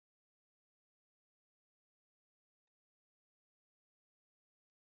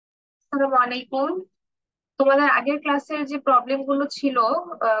আসসালামু আলাইকুম। তোমাদের আগের ক্লাসের যে প্রবলেম গুলো ছিল,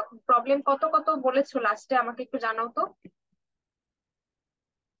 প্রবলেম কত কত বলেছো লাস্টে আমাকে একটু জানাও তো।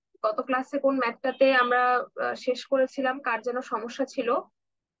 গত ক্লাসে কোন ম্যাথটাতে আমরা শেষ করেছিলাম, কার যেন সমস্যা ছিল?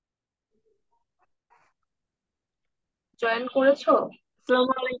 জয়েন করেছো?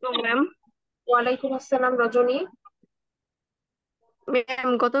 আসসালামু আলাইকুম ম্যাম। ওয়ালাইকুম আসসালাম রজনী। ম্যাম,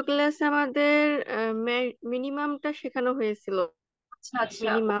 গত ক্লাসে আমাদের মিনিমামটা শেখানো হয়েছিল। আচ্ছা আচ্ছা,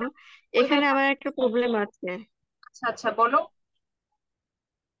 মিনিমাম, ওই এখানে ব্যাপার। আমার একটা প্রবলেম আছে। আচ্ছা আচ্ছা, বলো।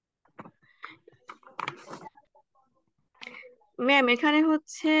 ম্যাম, এখানে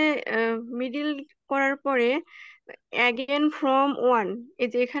হচ্ছে মিডিল করার পরে অ্যাগেন ফ্রম ওয়ান, এই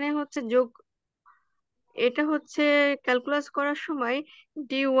যে এখানে হচ্ছে যোগ, এটা হচ্ছে ক্যালকুলাস করার সময়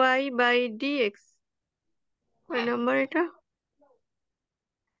ডিওয়াই বাই ডিএক্স, কয় হ্যাঁ, নাম্বার এটা?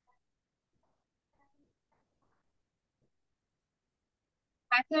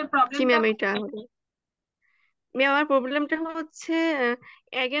 ম্যাথের জি প্রবলেমটা। ম্যাম, এটা আমার প্রবলেমটা হচ্ছে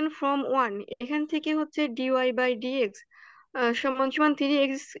অ্যাগেন ফ্রম ওয়ান, এখান থেকে হচ্ছে ডিওয়াই বাই ডিএক্স সমান সমান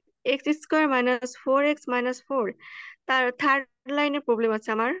 3x x square minus 4x minus 4। তার থার্ড লাইনে প্রবলেম আছে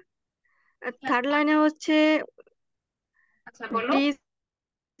আমার। থার্ড লাইনে হচ্ছে আচ্ছা বলো। ডি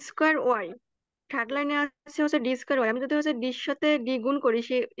স্কোয়ার ওয়াই, থার্ড লাইনে আছে হচ্ছে ডি স্কোয়ার ওয়াই। আমি যদি হচ্ছে ডির সাথে ডি গুণ করি,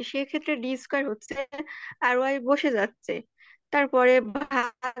 সেক্ষেত্রে ডি স্কোয়ার হচ্ছে আর ওয়াই বসে যাচ্ছে। তারপরে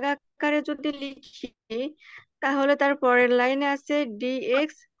ভাগ আকারে যদি লিখি, তাহলে তার পরের লাইনে আছে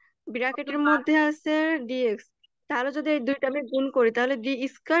ডিএক্স, ব্র্যাকেটের মধ্যে আছে ডিএক্স। তাহলে যদি এই দুইটা আমি গুণ করি, তাহলে ডি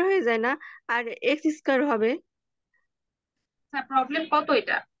স্কোয়ার হয়ে যায় না, আর এক্স স্কোয়ার হবে। আচ্ছা, প্রবলেম কত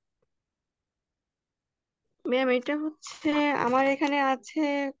এটা? ম্যাম, এটা হচ্ছে আমার এখানে আছে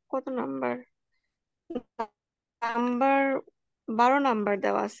কত নাম্বার, নাম্বার 12 নাম্বার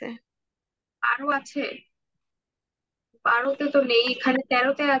দেওয়া আছে। আরো আছে? 12তে তো নেই, এখানে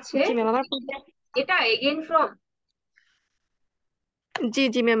 13তে আছে। জি ম্যাম, আমার এটা again from. G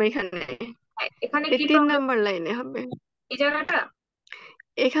G ma'am, এখানে এখানে এই কি তিন প্রবলেম? নাম্বার লাইনে হবে এই জায়গাটা।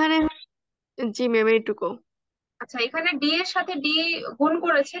 এখানে। জি ম্যাম, এইটুকু। আচ্ছা, এখানে ডি এর সাথে ডি গুণ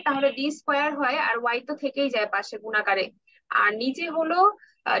করেছে, তাহলে ডি স্কোয়ার হয়, আর ওয়াই তো থেকেই যায় পাশে গুণাকারে। আর নিচে হলো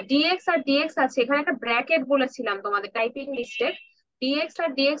ডিএক্স আর ডিএক্স আছে, এখানে একটা ব্র্যাকেট বলেছিলাম তোমাদের টাইপিং লিস্টে। ডিএক্স আর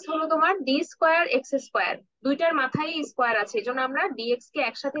ডিএক্স হলো তোমার ডি স্কোয়ার এক্স স্কোয়ার, দুইটার মাথায় স্কোয়ার আছে, এই জন্য আমরা ডিএক্স কে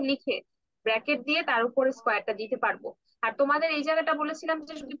একসাথে লিখে ব্র্যাকেট দিয়ে তার উপরে স্কোয়ারটা দিতে পারবো। আর তোমাদের এই জায়গাটা বলেছিলাম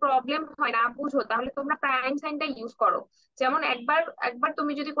যে যদি প্রবলেম হয় না বুঝো, তাহলে তোমরা প্রাইম সাইনটা ইউজ করো। যেমন একবার একবার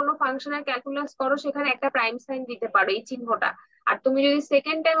তুমি যদি কোনো ফাংশনের ক্যালকুলাস করো, সেখানে একটা প্রাইম সাইন দিতে পারো, এই চিহ্নটা। আর তুমি যদি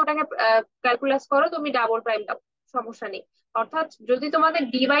সেকেন্ড টাইম ওটাকে ক্যালকুলাস করো, তুমি ডাবল প্রাইম দাও, সমস্যা নেই। অর্থাৎ যদি তোমাদের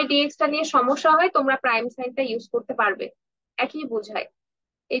ডি বাই ডিএক্স টা নিয়ে সমস্যা হয়, তোমরা প্রাইম সাইনটা ইউজ করতে পারবে। একই বোঝায়।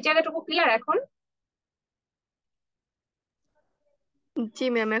 এই জায়গাটুকু ক্লিয়ার এখন? জি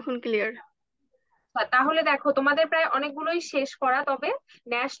ম্যাম, এখন ক্লিয়ার। তাহলে দেখো, তোমাদের প্রায় অনেকগুলোই শেষ করা, তবে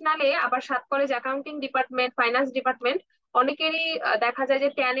ন্যাশনালে আবার 7 college accounting department, finance department, অনেকেরই দেখা যায় যে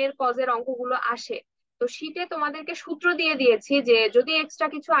ট্যানের কজের অঙ্কগুলো আসে। তো শীটে তোমাদেরকে সূত্র দিয়ে দিয়েছি যে যদি এক্সট্রা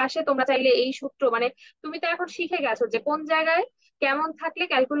কিছু আসে, তোমরা চাইলে এই সূত্র, মানে তুমি তো এখন শিখে গেছো যে কোন জায়গায় কেমন থাকলে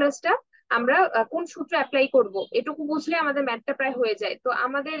ক্যালকুলাসটা আমরা কোন সূত্র অ্যাপ্লাই করব, এটুকু বুঝলে আমাদের ম্যাথটা প্রায় হয়ে যায়। তো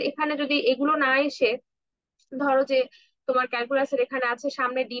আমাদের এখানে যদি এগুলো না এসে, ধরো যে তোমার ক্যালকুলাসের এখানে আছে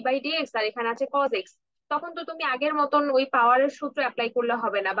সামনে ডি বাই ডিএক্স আর এখানে আছে কজ এক্স, তখন তো তুমি আগের মতন ওই পাওয়ারের সূত্র অ্যাপ্লাই করলে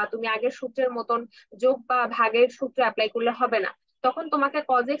হবে না, বা তুমি আগের সূত্রের মতন যোগ বা ভাগের সূত্র অ্যাপ্লাই করলে হবে না। তখন তোমাকে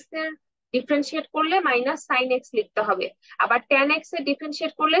কজ এক্স এর ডিফারেন্সিয়েট করলে মাইনাস সাইন এক্স লিখতে হবে। আবার ট্যান এক্স এর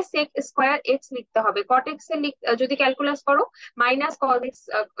ডিফারেন্সিয়েট করলে সেক স্কোয়ার এক্স লিখতে হবে। কট এক্স এর যদি ক্যালকুলাস করো, মাইনাস কজ এক্স,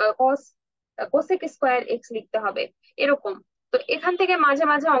 কস কোসেক স্কোয়ার এক্স লিখতে হবে। এরকম। তো এখান থেকে মাঝে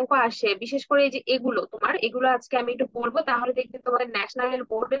মাঝে অঙ্ক আসে, বিশেষ করে এই যে এগুলো, তোমার এগুলো আজকে আমি একটু বলবো, তাহলে দেখবে তোমাদের ন্যাশনাল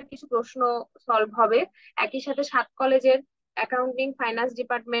বোর্ডের কিছু প্রশ্ন সলভ হবে। একই সাথে 7 কলেজের accounting, finance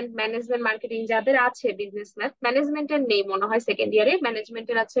department, management, marketing যাদের আছে, বিজনেস ম্যাথ, ম্যানেজমেন্টের নেই মনে হয়, সেকেন্ড ইয়ারে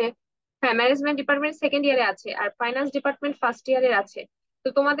ম্যানেজমেন্টের আছে। হ্যাঁ, ম্যানেজমেন্ট ডিপার্টমেন্ট সেকেন্ড ইয়ারে আছে, আর ফাইন্যান্স ডিপার্টমেন্ট ফার্স্ট ইয়ারের আছে। তো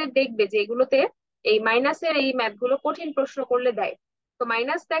তোমাদের দেখবে যে এগুলোতে এই মাইনাসের এই ম্যাথ গুলো কঠিন প্রশ্ন করলে দেয়। তো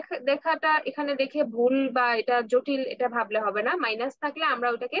মাইনাস দেখাটা এখানে দেখে ভুল বা এটা জটিল এটা ভাবলে হবে না। মাইনাস থাকলে আমরা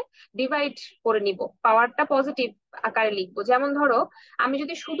ওটাকে ডিভাইড করে নিব, পাওয়ারটা পজিটিভ আকারে লিখবো। যেমন ধরো, আমি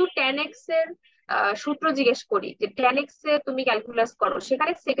যদি শুধু ট্যান এক্স এর সূত্র জিজ্ঞেস করি যে ট্যান এক্স এ তুমি ক্যালকুলাস করো,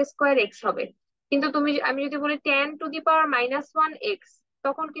 সেখানে সেক স্কোয়ার এক্স হবে। কিন্তু আমি যদি বলি tan to the power minus one x,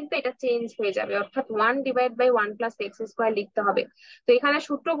 তখন কিন্তু এটা চেঞ্জ হয়ে যাবে, অর্থাৎ one divide by one plus x square লিখতে হবে। তো এখানে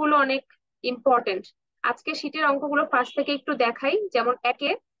সূত্রগুলো অনেক ইম্পর্টেন্ট। আজকে শীটের অঙ্কগুলো ফার্স্ট থেকে একটু দেখাই। যেমন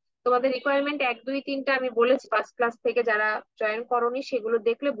একে, তোমাদের রিকোয়ারমেন্ট 1 2 3টা আমি বলেছি ফার্স্ট ক্লাস থেকে, যারা জয়েন করোনি সেগুলো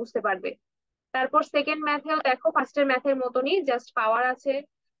দেখলে বুঝতে পারবে। তারপর সেকেন্ড ম্যাথেও দেখো, ফার্স্টের ম্যাথের মতনই, জাস্ট পাওয়ার আছে,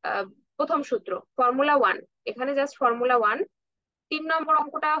 প্রথম সূত্র ফর্মুলা 1, এখানে জাস্ট ফর্মুলা 1। 3 নম্বর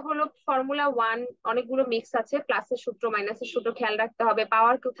অঙ্কটা হলো ফর্মুলা 1, অনেকগুলো মিক্স আছে, প্লাসের সূত্র মাইনাসের সূত্র খেয়াল রাখতে হবে,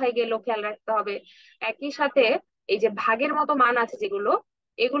 পাওয়ার কোথায় গেল খেয়াল রাখতে হবে। একই সাথে এই যে ভাগের মতো মান আছে যেগুলো,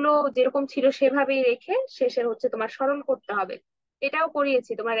 এগুলো যেরকম ছিল সেভাবেই রেখে শেষে হচ্ছে তোমার সরল করতে হবে। এটাও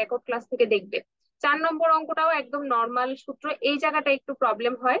করিয়েছি, তোমার রেকর্ড ক্লাস থেকে দেখবে। 4 নম্বর অঙ্কটাও একদম নর্মাল সূত্র, এই জায়গাটা একটু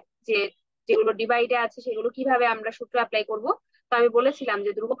প্রবলেম হয় যে যেগুলো ডিভাইডে আছে সেগুলো কিভাবে আমরা সূত্র অ্যাপ্লাই করব। তো আমি বলেছিলাম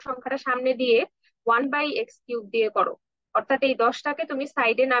যে ধ্রুবক সংখ্যাটা সামনে দিয়ে 1/x³ দিয়ে করো, অর্থাৎ এই 10টাকে তুমি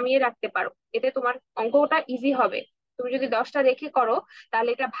সাইডে নামিয়ে রাখতে পারো, এতে তোমার অঙ্কটা ইজি হবে। তুমি যদি 10টা রেখে করো তাহলে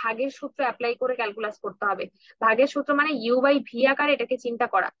এটা ভাগের সূত্র অ্যাপ্লাই করে ক্যালকুলাস করতে হবে। ভাগের সূত্র মানে u/v আকারে এটাকে চিন্তা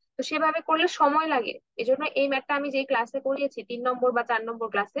করা, তো সেভাবে করলে সময় লাগে। এজন্য এই ম্যাথটা আমি যেই ক্লাসে করিয়েছি 3 নম্বর বা 4 নম্বর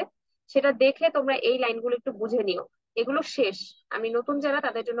ক্লাসে, সেটা দেখে তোমরা এই লাইনগুলো একটু বুঝে নিও। এগুলো শেষ, আমি নতুন যারা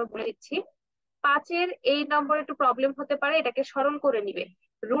তাদের জন্য বলে দিচ্ছি। 5-এর এই নম্বর একটু প্রবলেম হতে পারে, এটাকে সরল করে নিবে।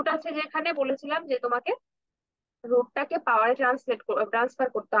 রুট আছে যেখানে বলেছিলাম যে তোমাকে রুটটাকে পাওয়ারে ট্রান্সফার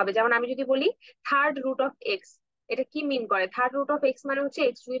করতে হবে। যেমন আমি যদি বলি থার্ড রুট অফ এক্স, এটা কি মিন করে? থার্ড রুট অফ এক্স মানে হচ্ছে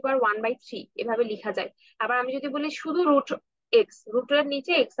x⁴ 1/3, এভাবে লিখা যায়। আবার আমি যদি বলি শুধু রুট এক্স, রুটের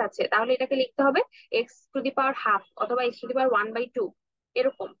নিচে এক্স আছে, তাহলে এটাকে লিখতে হবে x⁻½ অথবা x⁻1/2,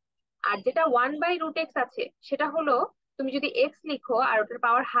 এরকম। আর যেটা 1/√x আছে সেটা হলো, তুমি যদি এক্স লিখো আর ওটার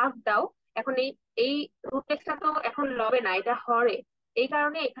পাওয়ার হাফ দাও, এখন এই এই রুট এক্সটা তো এখন লবে না, এটা হরে, এই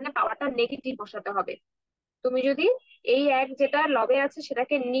কারণে এখানে পাওয়ারটা নেগেটিভ বসাতে হবে। তুমি যদি এই এক যেটা লবে আছে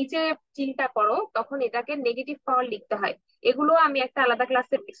সেটাকে নিচে চিন্তা করো, তখন এটাকে নেগেটিভ পাওয়ার লিখতে হয়। এগুলো আমি একটা আলাদা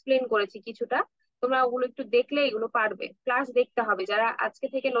ক্লাসে এক্সপ্লেন করেছি কিছুটা, তোমরা ওগুলো একটু দেখলে এগুলো পারবে। ক্লাস দেখতে হবে, যারা আজকে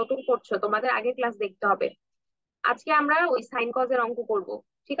থেকে নতুন করছো তোমাদের আগে ক্লাস দেখতে হবে। আজকে আমরা ওই সাইন কজের অঙ্ক করব,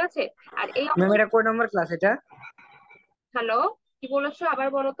 ঠিক আছে? আর এই অঙ্ক। ম্যাম এটা কয় নম্বর ক্লাস এটা? হ্যালো, কি বলেছো আবার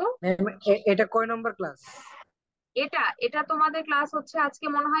বলো তো? ম্যাম এটা কয় নম্বর ক্লাস? এটা এটা তোমাদের ক্লাস হচ্ছে আজকে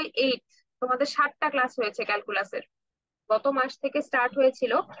মনে হয় 8। তোমাদের 7টা ক্লাস হয়েছে ক্যালকুলাসের, গত মাস থেকে স্টার্ট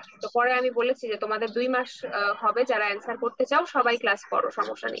হয়েছিল। তো পরে আমি বলেছি যে তোমাদের 2 মাস হবে, যারা অ্যান্সার করতে চাও সবাই ক্লাস করো,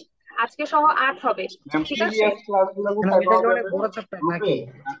 সমস্যা নেই। আজকে সহ 8 হবে, ম্যাম ঠিক আছে? প্রিভিয়াস ক্লাসগুলো ম্যাম কোথায় এটা পাওয়া কি অনেক যাবে? বড় চ্যাপ্টার গ্রুপে? নাকি?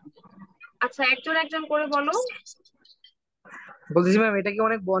 আচ্ছা, একজন একজন করে বলো। বলতেছি ম্যাম এটা কি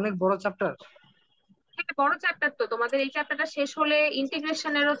অনেক অনেক বড় চ্যাপ্টার? হ্যাঁ, বড় চ্যাপ্টার তো। তোমাদের এই চ্যাপ্টারটা শেষ হলে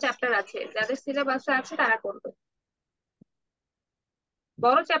ইন্টিগ্রেশনেরও চ্যাপ্টার আছে, যাদের সিলেবাসে আছে তারা করবে।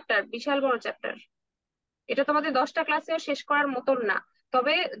 বড় চ্যাপ্টার, বিশাল বড় চ্যাপ্টার। এটা তোমাদের 10টা ক্লাসেও শেষ করার মতন না।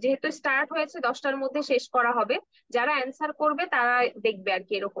 তবে যেহেতু স্টার্ট হয়েছে 10টার মধ্যে শেষ করা হবে, যারা অ্যান্সার করবে তারা দেখবে আর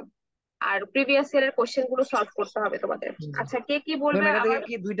কি এরকম। আর প্রিভিয়াস ইয়ারের কোশ্চেন গুলো সলভ করতে হবে তোমাদের। আচ্ছা, কে কি ম্যাম বলবে এটা থেকে আবার?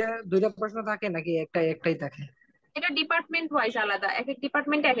 কি দুইটা দুইটা প্রশ্ন থাকে নাকি একটাই একটাই থাকে? এটা ডিপার্টমেন্ট ওয়াইজ আলাদা, এক এক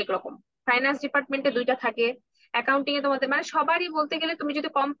ডিপার্টমেন্টে এক এক রকম। ফাইন্যান্স ডিপার্টমেন্টে 2টা থাকে, অ্যাকাউন্টিং এ তোমাদের মানে সবারই বলতে গেলে তুমি যদি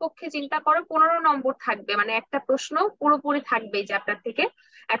কমপক্ষে চিন্তা করো 15 নম্বর থাকবে, মানে একটা প্রশ্ন পুরোপুরি থাকবে এই চ্যাপ্টার থেকে।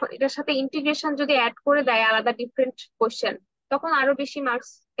 এখন এটার সাথে ইন্টিগ্রেশন যদি অ্যাড করে দেয় আলাদা ডিফারেন্ট কোশ্চেন, তখন আরো বেশি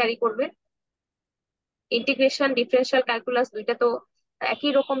মার্কস ক্যারি করবে। ইন্টিগ্রেশন ডিফারেন্সিয়াল ক্যালকুলাস দুইটা তো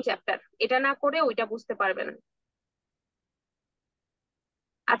একই রকম চ্যাপ্টার, এটা না করে ওইটা বুঝতে পারবে না।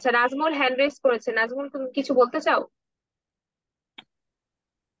 আচ্ছা, নাজমুল হ্যান্ড রেজ করেছে। নাজমুল, তুমি কিছু বলতে চাও?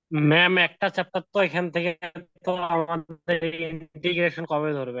 ম্যাম একটা চ্যাপ্টার তো এখান থেকে, তো আমাদের ইন্টিগ্রেশন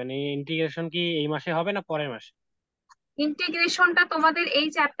কবে ধরবেন? এই ইন্টিগ্রেশন কি এই মাসে হবে না পরের মাসে? ইন্টিগ্রেশনটা তোমাদের এই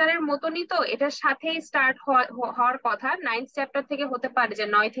চ্যাপ্টারের মতনই তো, এটার সাথেই স্টার্ট হওয়ার কথা। 9th চ্যাপ্টার থেকে হতে পারে যে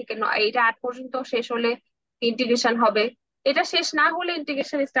 9 থেকে 9, এইটা 8 পর্যন্ত শেষ হলে ইন্টিগ্রেশন হবে। এটা শেষ না হলে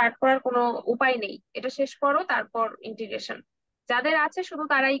ইন্টিগ্রেশন স্টার্ট করার কোনো উপায় নেই, এটা শেষ করো তারপর ইন্টিগ্রেশন। যাদের আছে শুধু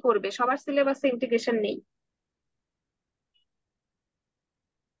তারাই করবে, সবার সিলেবাসে ইন্টিগ্রেশন নেই।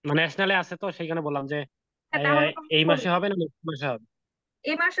 মানে ন্যাশনালে আছে তো সেইখানে বললাম যে হ্যাঁ, তাহলে তোমরা এই মাসে করবে। হবে না নেক্সট মাসে হবে?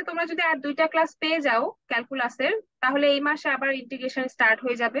 এই মাসে তোমরা যদি আর 2টা ক্লাস পেয়ে যাও ক্যালকুলাসের, তাহলে এই মাসে আবার ইন্টিগ্রেশন স্টার্ট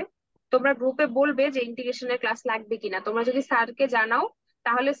হয়ে যাবে। তোমরা গ্রুপে বলবে যে ইন্টিগ্রেশনের ক্লাস লাগবে কিনা, তোমরা যদি স্যারকে জানাও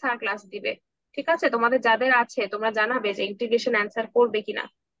তাহলে স্যার ক্লাস দিবে। ঠিক আছে, তোমাদের যাদের আছে তোমরা জানাবে যে ইন্টিগ্রেশন অ্যান্সার করবে কিনা।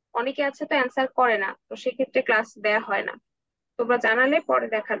 অনেকে আছে তো অ্যান্সার করে না, তো সেক্ষেত্রে ক্লাস দেয়া হয় না। তোমরা জানালে পরে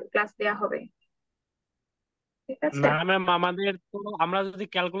ক্লাস দেয়া হবে, ঠিক আছে? না ম্যাম, আমাদের তো আমরা যদি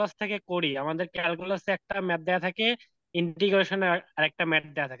ক্যালকুলাস থেকে করি, আমাদের ক্যালকুলাসে একটা ম্যাথ দেয়া থাকে, ইন্টিগ্রেশনে আরেকটা ম্যাথ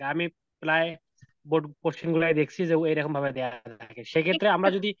দেয়া থাকে। আমি প্রায় বোর্ড কোশ্চেন গুলাই দেখছি যে এরকম ভাবে দেয়া থাকে। ঠিক সেক্ষেত্রে আমরা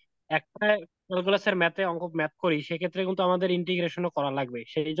আছে। যদি একটা ক্যালকুলাসের ম্যাথে অঙ্ক ম্যাথ করি, সেক্ষেত্রে কিন্তু আমাদের ইন্টিগ্রেশনও করা লাগবে।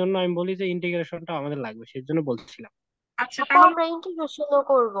 সেই জন্য আমি বলি যে ইন্টিগ্রেশনটা আমাদের লাগবে, সেই জন্য বলছিলাম। আচ্ছা আপু তাহলে। আমরা ইন্টিগ্রেশনও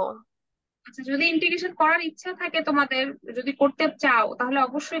করব। আচ্ছা, যদি ইন্টিগ্রেশন করার ইচ্ছা থাকে তোমাদের, যদি করতে চাও তাহলে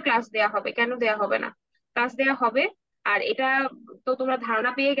অবশ্যই ক্লাস দেয়া হবে, কেন দেয়া হবে না? ক্লাস দেয়া হবে। আর এটা তো তোমরা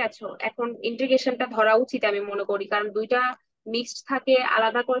ধারণা পেয়ে গেছো, এখন ইন্টিগ্রেশনটা ধরা উচিত আমি মনে করি, কারণ দুইটা মিক্সড থাকে,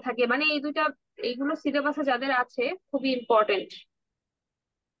 আলাদা করে থাকে, মানে এই দুইটা এইগুলো সিলেবাসে যাদের আছে খুবই ইম্পর্টেন্ট।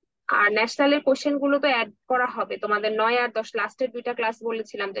 আর ন্যাশনালের কোশ্চেন গুলো তো অ্যাড করা হবে তোমাদের 9 আর 10 লাস্টের দুইটা ক্লাস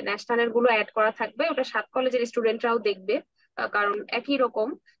বলেছিলাম যে ন্যাশনালের গুলো অ্যাড করা থাকবে, ওটা 7 কলেজের স্টুডেন্টরাও দেখবে। কারণ একই রকম,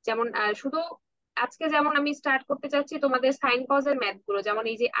 যেমন শুধু আজকে যেমন আমি স্টার্ট করতে চাচ্ছি তোমাদের সাইন কজের ম্যাথ গুলো, যেমন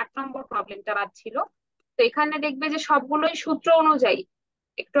এই যে 8 নম্বর প্রবলেমটা বাদ ছিল, তো এখানে দেখবে যে সবগুলোই সূত্র অনুযায়ী।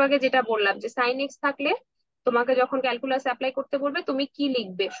 একটু আগে যেটা বললাম যে সাইন এক্স থাকলে তোমাকে যখন ক্যালকুলাস অ্যাপ্লাই করতে বলবে তুমি কি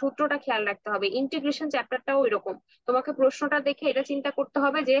লিখবে সূত্রটা খেয়াল রাখতে হবে। ইন্টিগ্রেশন চ্যাপ্টারটাও ওইরকম, তোমাকে প্রশ্নটা দেখে এটা চিন্তা করতে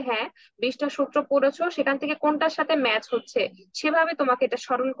হবে যে হ্যাঁ 20টা সূত্র পড়েছো, সেখান থেকে কোনটার সাথে ম্যাচ হচ্ছে, সেভাবে তোমাকে এটা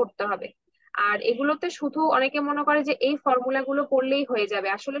স্মরণ করতে হবে। আর এগুলোতে শুধু অনেকে মনে করে যে এই ফর্মুলা গুলো পড়লেই হয়ে যাবে,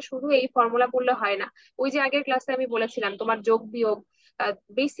 আসলে শুধু এই ফর্মুলা পড়লে হয় না। ওই যে আগের ক্লাসে আমি বলেছিলাম তোমার যোগ বিয়োগ,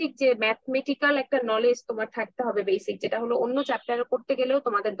 বেসিক যে ম্যাথমেটিক্যাল একটা নলেজ তোমার থাকতে হবে, বেসিক যেটা হলো অন্য চ্যাপ্টারে করতে গেলেও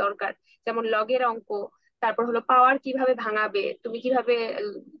তোমাদের দরকার। যেমন লগের অঙ্ক, তারপর হলো পাওয়ার কিভাবে ভাঙাবে, তুমি কিভাবে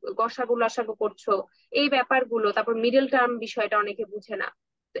গসাগু লসাগু করছো, এই ব্যাপারগুলো, তারপর মিডল টার্ম বিষয়টা অনেকে বুঝে না।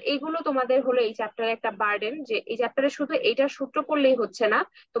 তো এইগুলো তোমাদের হলো এই চ্যাপ্টারে একটা বার্ডেন, যে এই চ্যাপ্টারে শুধু এইটার সূত্র পড়লেই হচ্ছে না,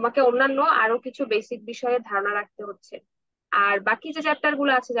 তোমাকে অন্যান্য আরো কিছু বেসিক বিষয়ে ধারণা রাখতে হচ্ছে। আর বাকি যে চ্যাপ্টার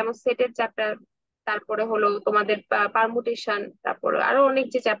গুলো আছে যেমন সেটের চ্যাপ্টার, তারপরে হলো তোমাদের পারমুটেশন, তারপরে আরো অনেক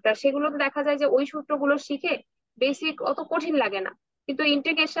যে চ্যাপ্টার, সেগুলোতে দেখা যায় যে ওই সূত্রগুলো শিখে বেসিক অত কঠিন লাগে না। কিন্তু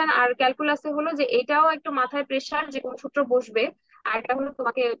ইন্টিগ্রেশন আর ক্যালকুলাসে হলো যে এটাও একটু মাথায় প্রেসার যে কোন সূত্র বসবে, আর এটা হলো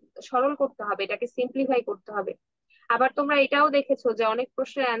তোমাকে সরল করতে হবে, এটাকে সিম্পলিফাই করতে হবে। আবার তোমরা এটাও দেখেছো যে অনেক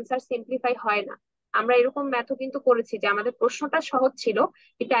প্রশ্নের অ্যান্সার সিম্পলিফাই হয় না। আমরা এরকম ম্যাথও কিন্তু করেছি যে আমাদের প্রশ্নটা সহজ ছিল,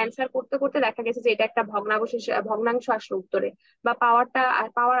 কিন্তু অ্যান্সার করতে করতে দেখা গেছে যে এটা একটা ভগ্নাংশ, ভগ্নাংশ আসলো উত্তরে, বা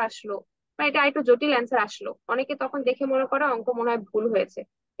পাওয়ার আসলো, বা এটা একটু জটিল অ্যান্সার আসলো, অনেকে তখন দেখে মনে করে অঙ্ক মনে হয় ভুল হয়েছে।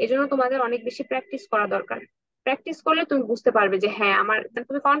 এই জন্য তোমাদের অনেক বেশি প্র্যাকটিস করা দরকার। প্র্যাকটিস করলে তুমি বুঝতে পারবে যে হ্যাঁ আমার,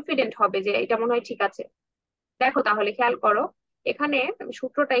 তুমি কনফিডেন্ট হবে যে এটা মনে হয় ঠিক আছে। দেখো তাহলে খেয়াল করো, এখানে আমি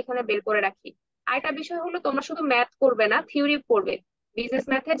সূত্রটা এখানে বের করে রাখি। আরেকটা বিষয় হলো তোমরা শুধু ম্যাথ করবে না, থিওরি পড়বে। বিজনেস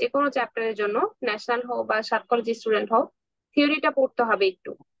ম্যাথে যে কোনো চ্যাপ্টারের জন্য, ন্যাশনাল হোক বা সাত কলেজ স্টুডেন্ট হোক, থিওরিটা পড়তে হবে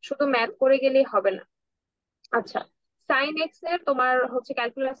একটু, শুধু ম্যাথ করে গেলেই হবে না। আচ্ছা, সাইন এক্স এর তোমার হচ্ছে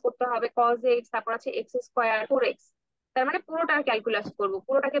ক্যালকুলাস করতে হবে কজ এক্স, তারপর আছে এক্স স্কোয়ার 4x। তার মানে পুরোটার ক্যালকুলাস করবো,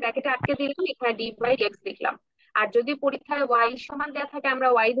 পুরোটাকে ব্র্যাকেটে আটকে দিলাম, এখানে ডি বাই এক্স লিখলাম। আর যদি পরীক্ষায় ওয়াই সমান দেওয়া থাকে আমরা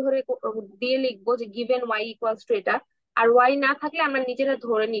ওয়াই ধরে দিয়ে লিখবো যে গিভেন ওয়াই ইকুয়ালস টু এটা। আর ওয়াই না থাকলে আমরা নিজেরা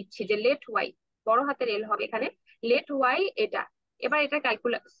ধরে নিচ্ছি যে লেট ওয়াই, বড় হাতের এল হবে এখানে, লেট ওয়াই এটা। এবার এটা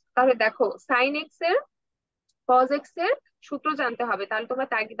ক্যালকুলাস। তাহলে দেখো সাইন এক্স এর কজ এক্স এর সূত্র জানতে হবে, তাহলে তোমরা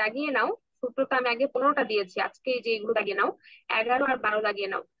দাগিয়ে নাও। সূত্রটা আমি আগে 15টা দিয়েছি, আজকে এই যে এগুলো দাগিয়ে নাও, 11 আর 12 দাগিয়ে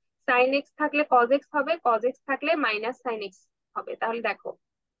নাও। সাইন এক্স থাকলে কজ এক্স হবে, কজ এক্স থাকলে মাইনাস সাইন এক্স হবে। তাহলে দেখো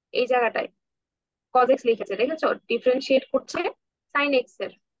এই জায়গাটায় কজ এক্স লিখেছে, দেখেছো ডিফারেন্সিয়েট করছে সাইন এক্স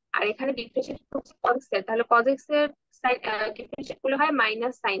এর, আর এখানে ডিফারেন্সিয়েট করছে কজ এক্স এর। তাহলে কজ এক্স এর ডিফারেন্সিয়েট করলে হয়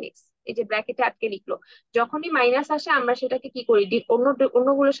মাইনাস সাইন এক্স, এই যে ব্র্যাকেটে আটকে লিখলো। যখনই মাইনাস আসে আমরা সেটাকে কি করি,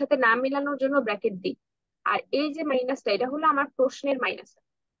 অন্যগুলোর সাথে নাম মেলানোর জন্য ব্র্যাকেট দিই। আর এই যে মাইনাসটা, এটা হলো আমার প্রশ্নের মাইনাস,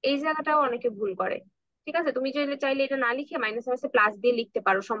 এই জায়গাটাও অনেকে ভুল করে। ঠিক আছে, তুমি চাইলে এটা না লিখে মাইনাস মাইনাসে প্লাস দিয়ে লিখতে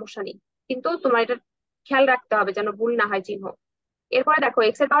পারো, সমস্যা নেই, কিন্তু তোমার এটা খেয়াল রাখতে হবে যেন ভুল না হয় চিহ্ন। এরপরে দেখো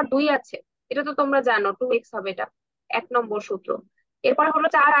এক্স এর পাওয়ার 2 আছে, এটা তো তোমরা জানো 2x হবে এটা, 1 নম্বর সূত্র। এরপরে হলো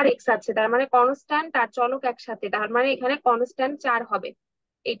 4 আর x আছে, তার মানে কনস্ট্যান্ট আর চলক একসাথে, তার মানে এখানে কনস্ট্যান্ট 4 হবে,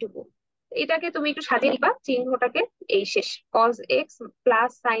 এইটুকু। এটাকে তুমি একটু সাজিয়ে দিবা চিহ্নটাকে, এই শেষ। Cos x plus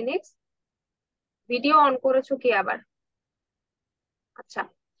sine x. Video on করেছো কি আবার? আচ্ছা,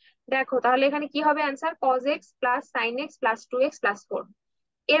 দেখো তাহলে এখানে কি হবে answer, cos x plus sine x plus 2x plus 4।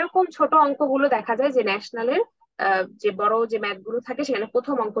 এরকম ছোট অঙ্কগুলো দেখা যায় যে ন্যাশনালের যে বড় যে ম্যাথ গুলো থাকে সেখানে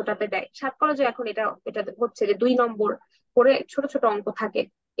প্রথম অঙ্কটাতে দেয়। সাত কলেজে এখন এটা এটা হচ্ছে যে 2 নম্বর করে ছোট ছোট অঙ্ক থাকে।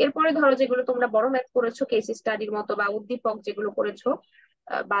 এরপরে ধরো যেগুলো তোমরা বড় ম্যাথ করেছো কেস স্টাডির মতো, বা উদ্দীপক যেগুলো করেছো,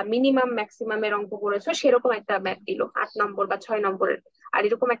 বা মিনিমাম ম্যাক্সিমামের অঙ্ক করেছো, সেরকম একটা ম্যাথ দিল 8 নম্বর বা 6 নম্বরের, আর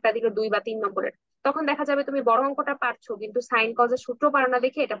এরকম একটা দিল 2 বা 3 নম্বরের। তখন দেখা যাবে তুমি বড় অঙ্কটা পারছো কিন্তু সাইন কজের সূত্র পারো না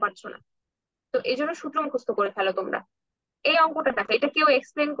দেখে এটা পারছো না। তো এই জন্য সূত্র মুখস্থ করে ফেলো তোমরা। এই অঙ্কটা দেখো, এটা কেউ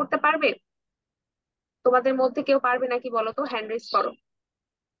এক্সপ্লেন করতে পারবে? তোমাদের মধ্যে কেউ পারবে নাকি বলো তো, হ্যান্ড রেজ করো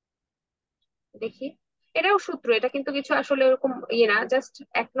দেখি। এটাও সূত্র, এটা কিন্তু কিছু আসলে এরকম ইয়ে না, জাস্ট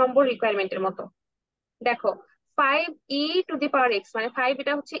 1 নম্বর রিকোয়ারমেন্টের মতো। দেখো 5e to the power x, মানে 5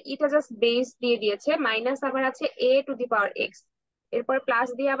 এটা হচ্ছে ইটা জাস্ট বেস দিয়ে দিয়েছে, মাইনাস আবার আছে a to the power x, এরপর প্লাস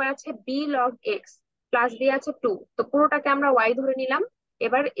দিয়ে আবার আছে বি লগ এক্স, প্লাস দিয়ে আছে 2। তো পুরোটাকে আমরা ওয়াই ধরে নিলাম।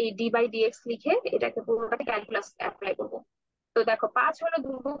 এবার এই ডি বাই ডিএক্স লিখে এটাকে পুরোটাকে ক্যালকুলাস অ্যাপ্লাই করবো। তো দেখো 5 হলো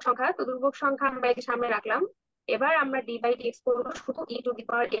দুর্ভোগ সংখ্যা, তো দুর্ভোগ সংখ্যা আমরা এই যে সামনে রাখলাম। এবার আমরা ডি বাই ডিএক্স করবো শুধু e to the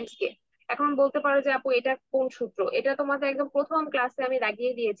power x কে। এখন বলতে পারো যে আপু এটা কোন সূত্র, এটা তোমাদের একদম প্রথম ক্লাসে আমি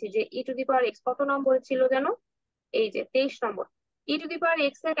দাগিয়ে দিয়েছি যে e to the power x কত নম্বরে ছিল যেন, এই যে 23 নম্বর। e to the power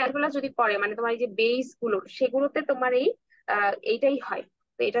x এর ক্যালকুলাস যদি করে মানে তোমার এই যে বেস গুলো সেগুলোতে তোমার এই এইটাই হয়।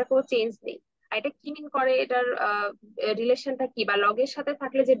 তো এটার কোনো চেঞ্জ নেই। আর এটা কি মিন করে, এটার রিলেশনটা কি, বা লগের সাথে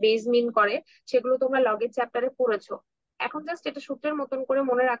থাকলে যে বেজ মিন করে, সেগুলো তোমরা লগের চ্যাপ্টারে পড়েছো। এখন জাস্ট এটা সূত্রের মতন করে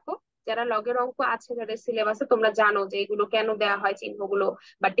মনে রাখো। যারা লগের অঙ্ক আছে যাদের সিলেবাসে, তোমরা জানো যে এগুলো কেন দেওয়া হয় চিহ্নগুলো,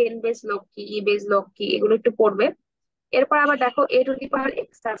 বা 10 বেজ লগ কি, বেজ লগ কি, এগুলো একটু পড়বে। এরপর আবার দেখো a to the power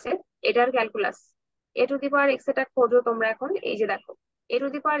x আছে, এটার calculus. a to the power x এটা খোঁজো তোমরা এখন। এই যে দেখো, a to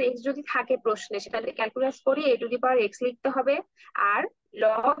the power x যদি থাকে প্রশ্নে, সেটা ক্যালকুলাস করি a to the power x লিখতে হবে, আর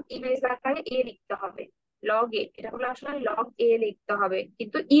লগ ইমেজ আকারে a লিখতে হবে। লগ এ, এটা হলো আসলে লগ এ লিখতে হবে,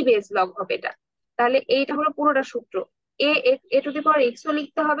 কিন্তু বেজ লগ হবে এটা। তাহলে এইটা হলো পুরোটা সূত্র। a to the power x ও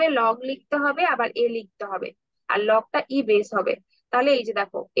লিখতে হবে, লগ লিখতে হবে, আবার a লিখতে হবে, আর লগটা বেজ হবে। তাহলে এই যে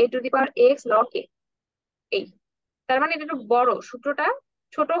দেখো, a to the power x log এ, এই। তার মানে এটা একটু বড় সূত্রটা,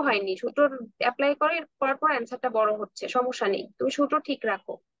 ছোট হয়নি। সূত্র অ্যাপ্লাই করে করার পর অ্যান্সারটা বড় হচ্ছে, সমস্যা নেই, তুমি সূত্র ঠিক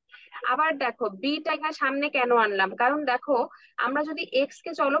রাখো। আবার দেখো বিটা এখানে সামনে কেন আনলাম, কারণ দেখো আমরা যদি এক্স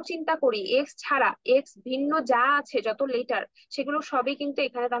কে চলক চিন্তা করি, এক্স ছাড়া এক্স ভিন্ন যা আছে যত লেটার, সেগুলো সবই কিন্তু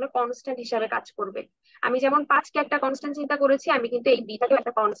এখানে তাহলে কনস্ট্যান্ট হিসাবে কাজ করবে। আমি যেমন 5 কে একটা কনস্ট্যান্ট চিন্তা করেছি, আমি কিন্তু এই বিটাকে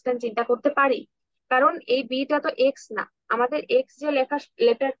একটা কনস্ট্যান্ট চিন্তা করতে পারি, কারণ এই বিটা তো এক্স না। আমাদের এক্স যে লেখা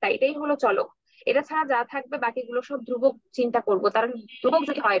লেটারটা, এটাই হলো চলক। এটা ছাড়া যা থাকবে বাকিগুলো সব ধ্রুবক চিন্তা করব, তার ধ্রুবক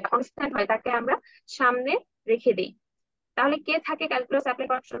যদি হয়, কনস্ট্যান্ট হয়, তাকে আমরা সামনে রেখে দিই। তাহলে কে থাকে ক্যালকুলাস অ্যাপ্লাই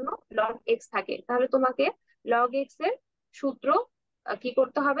করার জন্য? লগ এক্স থাকে। তাহলে তোমাকে লগ এক্স এর সূত্র কি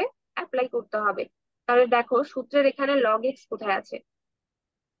করতে হবে? অ্যাপ্লাই করতে হবে। তাহলে দেখো সূত্রের এখানে লগ এক্স কোথায় আছে?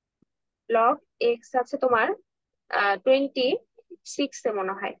 লগ এক্স আছে তোমার 26 এ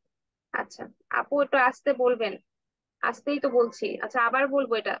মনে হয়। আচ্ছা, আপু একটু আসতে বলবেন। আসতেই তো বলছি। আচ্ছা, আবার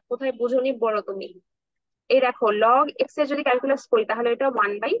বলবো, এটা কোথায় বুঝোনি বড় তুমি। এই দেখো, লগ এক্স এর যদি ক্যালকুলাস করি, তাহলে এটা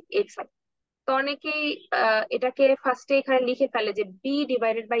 1/x। তো অনেকেই এটাকে ফার্স্টে এখানে লিখে ফেলে যে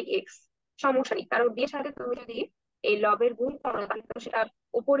b/x। সমস্যা নেই, কারণ বি এর সাথে তুমি যদি এই লবের গুণ করো, তাহলে তো সেটা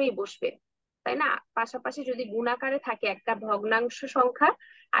উপরেই বসবে, তাই না? পাশাপাশি যদি গুণ আকারে থাকে একটা ভগ্নাংশ সংখ্যা,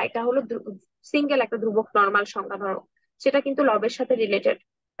 আর এটা হলো সিঙ্গেল একটা ধ্রুবক নর্মাল সংখ্যা ধরো, সেটা কিন্তু লবের সাথে রিলেটেড।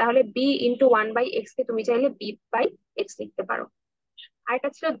 তাহলে b × 1/x কে তুমি চাইলে b/x লিখতে পারো। আর এটা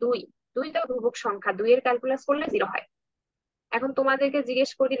ছিল 2। দুইটাও ধ্রুবক সংখ্যা, 2 এর ক্যালকুলাস করলে 0 হয়। এখন তোমাদেরকে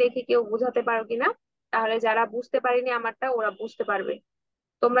জিজ্ঞেস করি, দেখি কেউ বুঝাতে পারো কিনা। তাহলে যারা বুঝতে পারিনি আমারটা, ওরা বুঝতে পারবে।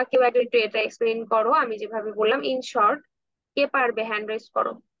 তোমরা কেউ একটু একটু এটা এক্সপ্লেইন করো আমি যেভাবে বললাম, ইন শর্ট। কে পারবে হ্যান্ড রেজ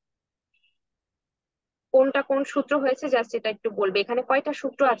করো। কোনটা কোন সূত্র হয়েছে জাস্ট এটা একটু বলবে। এখানে কয়টা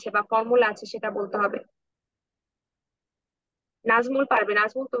সূত্র আছে বা ফর্মুলা আছে সেটা বলতে হবে। নাজমুল পারবে,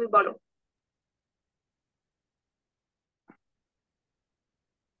 নাজমুল তুমি বলো।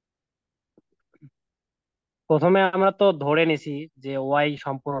 প্রথমে আমরা তো ধরে নিছি যে ওয়াই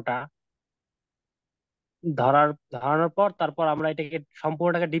সম্পূর্ণটা, ধরানোর পর তারপর আমরা এটাকে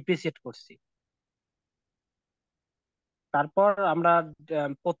সম্পূর্ণটাকে ডিপ্রিসিয়েট করছি। তারপর আমরা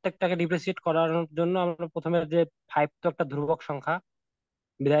প্রত্যেকটাকে ডিপ্রিসিয়েট করার জন্য আমরা প্রথমে যে 5 তো একটা ধ্রুবক সংখ্যা,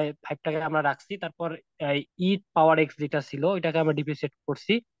 বিধায় 5টাকে আমরা রাখছি। তারপর e⁻x যেটা ছিল এটাকে আমরা ডিপ্রিসিয়েট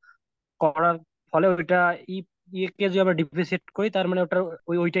করছি। করার ফলে ওইটা ই কে যদি আমরা ডিপ্রিসিয়েট করি, তার মানে ওটা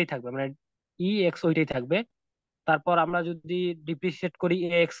ওইটাই থাকবে, মানে ex ওইটাই থাকবে। তারপর আমরা যদি ডিপ্রিসিয়েট করি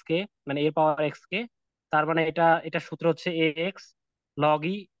এক্স কে, মানে a⁻x কে, তার মানে এটা এটা সূত্র হচ্ছে ax log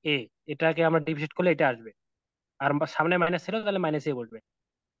এ। এটাকে আমরা ডিপ্রিসিয়েট করলে এটা আসবে। আর সামনে মাইনাস ছিল, তাহলে মাইনাস এ বসবে।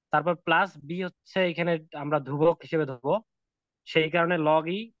 তারপর প্লাস বি হচ্ছে এখানে আমরা ধ্রুবক হিসেবে ধরবো, সেই কারণে লগ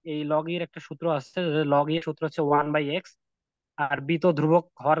ই। এই লগ এর একটা সূত্র আছে, লগ এর সূত্র হচ্ছে 1/x। আর বি তো ধ্রুবক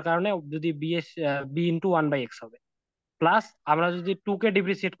হওয়ার কারণে যদি b × 1/x হবে। প্লাস আমরা যদি 2 কে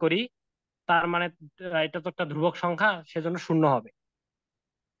ডিপ্রিসিয়েট করি, তার মানে এটা তো একটা ধ্রুবক সংখ্যা, সেজন্য 0 হবে।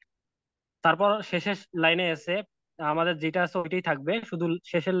 তারপর শেষের লাইনে এসে আমাদের যেটা আছে ওইটাই থাকবে, শুধু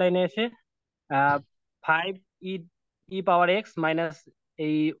শেষের লাইনে এসে 5 e⁻x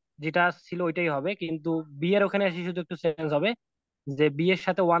এই যেটা ছিল ওইটাই হবে, কিন্তু বি এর ওখানে এসে শুধু একটু চেঞ্জ হবে, যে বি এর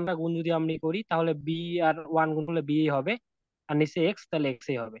সাথে ওয়ানটা গুণ যদি আমি করি, তাহলে বি আর ওয়ান গুণ করলে বি হবে, আর নিচে এক্স, তাহলে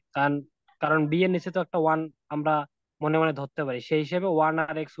এক্সই হবে। কারণ কারণ বি এর নিচে তো একটা ওয়ান আমরা মনে মনে ধরতে পারি, সেই হিসেবে ওয়ান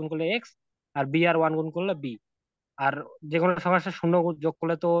আর এক্স গুণ করলে এক্স, আর বি আর ওয়ান গুণ করলে বি। আর যে কোনো সংখ্যার সাথে শূন্য যোগ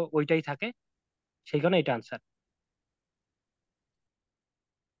করলে তো ওইটাই থাকে, সেই কারণে এটা আনসার।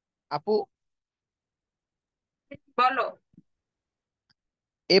 আপু, বলো।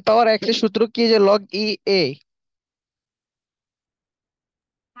 a⁻x এর সূত্র কি, যে লগ এ?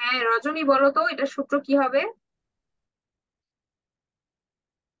 হ্যাঁ, রজনী বলো তো এটা সূত্র কি হবে?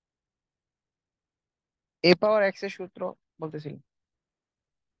 a⁻x এর সূত্র বলতেছি।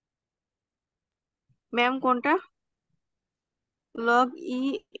 ম্যাম কোনটা? লগ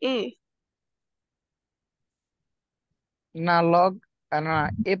এ? না, লগ, না,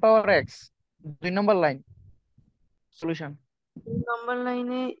 a⁻x, 2 নম্বর লাইন, সলিউশন। নাম্বার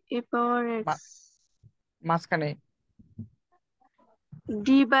লাইনে এ পাওয়ার এক্স মাঝখানে।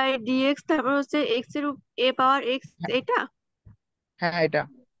 ডি বাই ডি এক্স, তারপর হচ্ছে এক্স এর এ পাওয়ার এক্স, হ্যাঁ, এটা। হ্যাঁ এটা।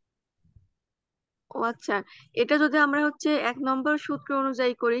 ও আচ্ছা, এটা যদি আমরা হচ্ছে 1 নম্বর সূত্র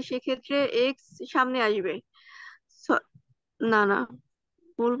অনুযায়ী করি সেক্ষেত্রে এক্স সামনে আসবে। না না,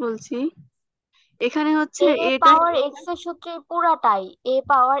 ভুল বলছি। এখানে হচ্ছে এ এটা পাওয়ার এক্স এর সূত্রে পুরাটাই এ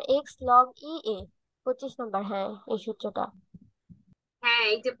পাওয়ার এক্স লগ ই এ, 25 নম্বর, হ্যাঁ এই সূত্রটা। হ্যাঁ,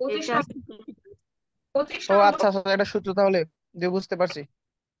 এই যে পঁচিশ এটা নম্বর, 25 ও নম্বর। আচ্ছা আচ্ছা, এটা সূত্র তাহলে, যে বুঝতে পারছি।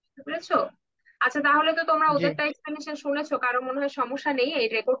 বুঝতে পেরেছো? আচ্ছা, তাহলে তো তোমরা জি। ওদেরটা এক্সপ্লেনেশন শুনেছো, কারো মনে হয় সমস্যা নেই। এই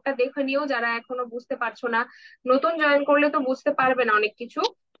রেকর্ডটা দেখে নিও যারা এখনো বুঝতে পারছো না। নতুন জয়েন করলে তো বুঝতে পারবে না অনেক কিছু।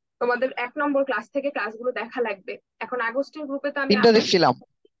 তোমাদের 1 নম্বর ক্লাস থেকে ক্লাসগুলো দেখা লাগবে। এখন আগস্টের গ্রুপে তো আমি তিনটা দেখছিলাম,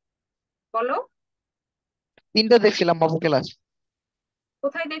 বলো, তিনটা দেখছিলাম বাবু ক্লাস।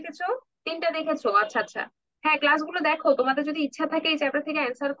 কোথায় দেখেছো? 3টা দেখেছো? আচ্ছা আচ্ছা। হ্যাঁ, ক্লাসগুলো দেখো, তোমাদের যদি ইচ্ছা থাকে এই চ্যাপ্টার থেকে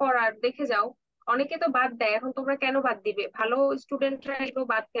অ্যান্সার করার দেখে যাও। অনেকে তো বাদ দেয়, এখন তোমরা কেন বাদ দিবে? ভালো স্টুডেন্টরা এগুলো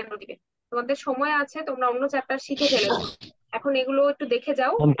বাদ কেন দিবে? তোমাদের সময় আছে, তোমরা অন্য চ্যাপ্টার শিখে ফেলেছো, এখন এগুলো একটু দেখে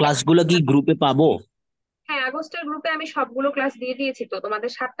যাও। ম্যাম ক্লাসগুলো কি গ্রুপে পাবো? হ্যাঁ, আগস্টের গ্রুপে আমি সবগুলো ক্লাস দিয়ে দিয়েছি তো, তোমাদের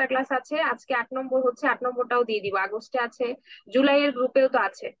 7টা ক্লাস আছে, আজকে 8 নম্বর হচ্ছে, 8 নম্বরটাও দিয়ে দিব। আগস্টে আছে, জুলাইয়ের গ্রুপেও তো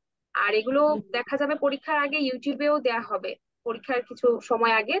আছে। আর এগুলো দেখা যাবে পরীক্ষার আগে ইউটিউবেও দেয়া হবে, পরীক্ষার কিছু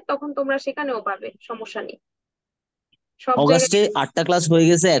সময় আগে, তখন তোমরা সেখানেও পাবে, সমস্যা নেই, সব জায়গায়। অগাস্টে 8টা ক্লাস হয়ে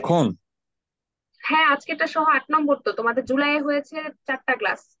গেছে এখন? হ্যাঁ, আজকেরটা সহ 8 নম্বর তো, তোমাদের জুলাইয়ে হয়েছে 4টা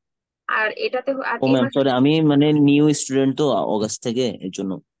ক্লাস, আর এটাতে আর ও এই ম্যাম মাসে। সরি, আমি মানে নিউ স্টুডেন্ট তো অগাস্ট থেকে, এর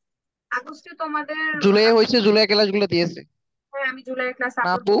জন্য। আগস্টে তোমাদের জুলাই হয়েছে, জুলাই ক্লাসগুলো দিয়েছে হ্যাঁ, আমি জুলাইয়ের ক্লাস না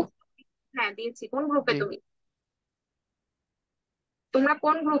আপলোড আপু? করেছি। হ্যাঁ, দিয়েছি। কোন গ্রুপে জি। তুমি? তোমরা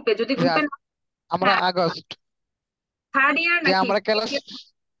কোন গ্রুপে? যদি যে গ্রুপে আমরা আগস্ট, থার্ড ইয়ার যে নাকি? আমরা ক্লাস,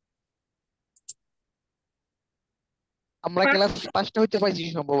 আমরা ফার্স্ট? ক্লাস 5টা হইতে পাইছি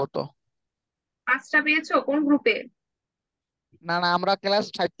সম্ভবত। 5টা পেয়েছো কোন গ্রুপে? না না, আমরা ক্লাস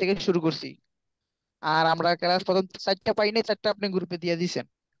 5 থেকে শুরু করছি। আর আমরা ক্লাস প্রথম 4টা পাই নাই, 4টা আপনি গ্রুপে দিয়ে দিছেন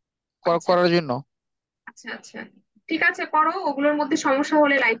আচ্ছা করার জন্য। আচ্ছা আচ্ছা, ঠিক আছে, করো। ওগুলোর মধ্যে সমস্যা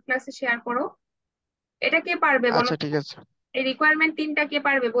হলে লাইভ ক্লাসে শেয়ার করো। এটা কে পারবে বলো আচ্ছা তো? ঠিক আছে। এই রিকোয়ারমেন্ট 3টা কে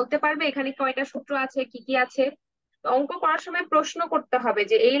পারবে, বলতে পারবে এখানে কয়টা সূত্র আছে, কি কি আছে? তো অঙ্ক করার সময় প্রশ্ন করতে হবে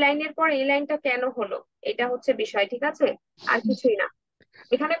যে এই লাইনের পর এই লাইনটা কেন হলো, এটা হচ্ছে বিষয়, ঠিক আছে? আর কিছুই না।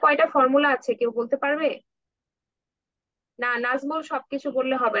 এখানে কয়টা ফর্মুলা আছে কেউ বলতে পারবে? না, নাজমুল সবকিছু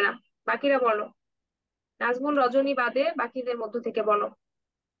বললে হবে না, বাকিরা বলো। নাজমুল, রজনী বাদে বাকিদের মধ্য থেকে বলো।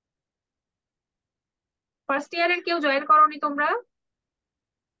 ফার্স্ট ইয়ারের কেউ জয়েন করোনি তোমরা?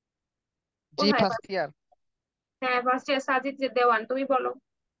 জি কোথায় ফার্স্ট ইয়ার। হ্যাঁ, ফার্স্ট ইয়ার সাজিদ যে দেওয়ান, তুমি বলো।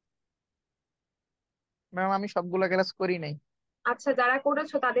 ম্যাম আমি সবগুলা ক্লাস করি নাই। আচ্ছা, যারা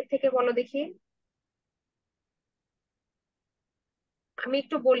করেছো তাদের থেকে বলো দেখি। আমি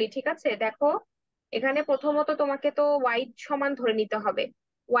একটু বলি, ঠিক আছে? দেখো, এখানে প্রথমত তোমাকে তো ওয়াই সমান ধরে নিতে হবে।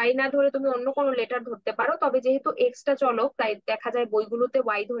 ওয়াই না ধরে তুমি অন্য কোনো লেটার ধরতে পারো, তবে যেহেতু এক্সটা চলো তাই দেখা যায় বইগুলোতে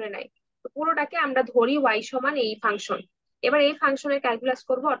ওয়াই ধরে নাই। তো পুরোটাকে আমরা ধরি ওয়াই সমান এই ফাংশন। এবার এই ফাংশনের ক্যালকুলাস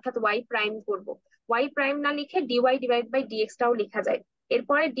করব, অর্থাৎ ওয়াই প্রাইম করব। ওয়াই প্রাইম না লিখে ডিওয়াই ডিভাইড বাই ডিএক্স টাও লেখা যায়।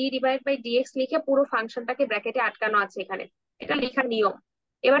 এরপরে ডি ডিভাইড বাই ডিএক্স লিখে পুরো ফাংশনটাকে ব্র্যাকেটে আটকানো আছে এখানে, এটা লেখার নিয়ম।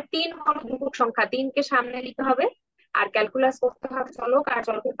 এবার 3 হলো ধ্রুবক সংখ্যা, 3কে সামনে লিখতে হবে। আর ক্যালকুলাস করতে হবে চলক, আর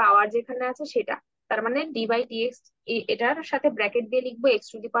চলকের পাওয়ার যেখানে আছে সেটা, তার মানে ডি বাই ডিএক্স, এটার সাথে ব্র্যাকেট দিয়ে লিখবো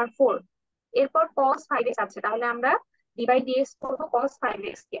x⁴। এরপর cos 5x আছে, তাহলে আমরা ডি বাই ডিএক্স করবো cos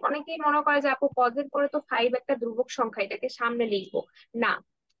 5x কে। অনেকেই মনে করে যে আপু cos এর পরে তো 5 একটা ধ্রুবক সংখ্যা, এটাকে সামনে লিখবো। না,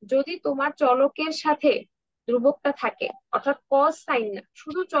 যদি তোমার চলকের সাথে ধ্রুবকটা থাকে, অর্থাৎ cos সাইন না,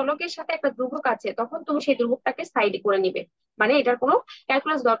 শুধু চলকের সাথে একটা ধ্রুবক আছে, তখন তুমি সেই ধ্রুবকটাকে সাইডে করে নিবে, মানে এটার কোনো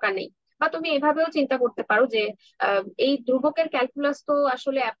ক্যালকুলাস দরকার নেই। বা তুমি এভাবেও চিন্তা করতে পারো যে এই ধ্রুবকের ক্যালকুলাস তো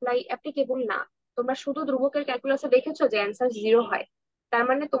আসলে অ্যাপ্লিকেবল না। তোমরা শুধু ধ্রুবকের ক্যালকুলাসে দেখেছো যে অ্যান্সার 0 হয়, তার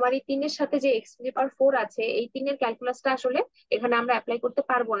মানে তোমার এই 3-এর সাথে যে x⁴ আছে, এই 3-এর ক্যালকুলাসটা আসলে এখানে আমরা অ্যাপ্লাই করতে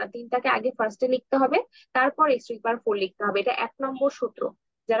পারবো না। 3টাকে আগে ফার্স্টে লিখতে হবে, তারপর x⁴ লিখতে হবে। এটা 1 নম্বর সূত্র।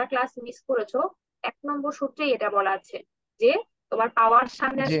 যারা ক্লাস মিস করেছো, 1 নম্বর সূত্রেই এটা বলা আছে যে তোমার পাওয়ার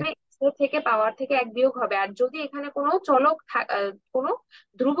সামনে জি। আসবে, x এর থেকে পাওয়ার থেকে 1 বিয়োগ হবে, আর যদি এখানে কোনো চলক কোনো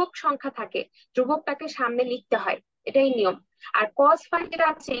ধ্রুবক সংখ্যা থাকে, ধ্রুবকটাকে সামনে লিখতে হয়, এটাই নিয়ম। আর cos 5 যেটা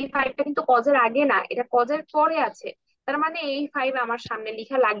আছে, এই 5টা কিন্তু কজের আগে না, এটা কজের পরে আছে, তার মানে এই 5 আমার সামনে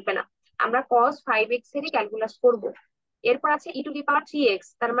লিখা লাগবে না। আমরা cos 5x এরই ক্যালকুলাস করব। এরপর আছে e⁻3x,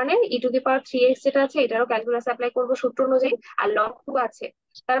 তার মানে e⁻3x যেটা আছে এটারও ক্যালকুলাস অ্যাপ্লাই করব সূত্র অনুযায়ী। আর log 2 আছে,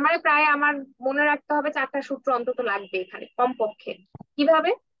 তার মানে প্রায় আমার মনে রাখতে হবে 4টা সূত্র অন্তত লাগবে এখানে কমপক্ষে।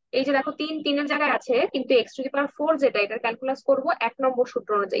 কিভাবে? এই যে দেখো 3 3-এর জায়গায় আছে, কিন্তু x⁴ যেটা, এটার ক্যালকুলাস করব 1 নম্বর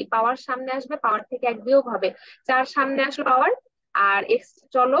সূত্র অনুযায়ী। পাওয়ার সামনে আসবে, পাওয়ার থেকে 1 বিয়োগ হবে, 4 সামনে আসলো পাওয়ার, আর এক্স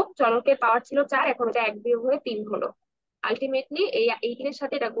চলকের পাওয়ার ছিল 4, এখন এটা 1 বিয়োগ হয়ে 3 হলো। আলটিমেটলি এই 18-এর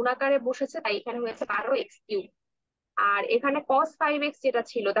সাথে এটা গুণাকারে বসেছে, তাই এখানে হয়েছে 12x³ আর এখানে cos 5x যেটা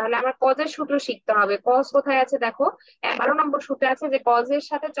ছিল, তাহলে আমার কজের সূত্র শিখতে হবে। কজ কোথায় আছে দেখো, 12 নম্বর সূত্রে আছে যে কজের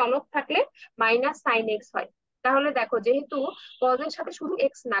সাথে চলক থাকলে মাইনাস সাইন এক্স হয়। তাহলে দেখো, যেহেতু কজের সাথে শুধু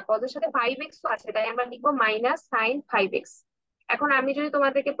এক্স না, কজের সাথে 5x আছে, তাই আমরা লিখবো মাইনাস সাইন 5x। এখন আমি যদি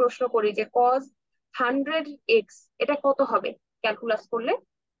তোমাদেরকে প্রশ্ন করি যে কজ 100x এটা কত হবে ক্যালকুলাস করলে,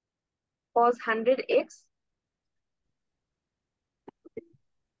 cause 100x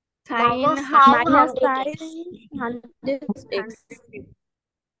sign minus sine minus 100x। Sign 100x।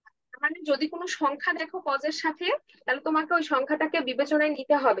 মানে যদি কোনো সংখ্যা দেখো কজের সাথে, তাহলে তোমাকে ওই সংখ্যাটাকে বিবেচনায়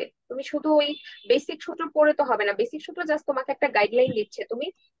নিতে হবে। তুমি শুধু ওই বেসিক সূত্র পড়ে তো হবে না, বেসিক সূত্র জাস্ট তোমাকে একটা গাইডলাইন দিচ্ছে, তুমি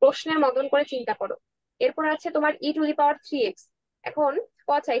প্রশ্নের মতন করে চিন্তা করো। এরপর আছে তোমার e⁻3x। এখন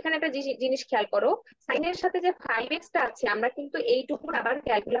আচ্ছা, এখানে একটা জিনিস খেয়াল করো, সাইনের সাথে যে 5x টা আছে, আমরা কিন্তু এইটুকু আবার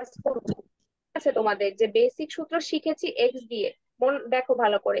ক্যালকুলাস করবো। ঠিক আছে, তোমাদের যে বেসিক সূত্র শিখেছি এক্স দিয়ে, দেখো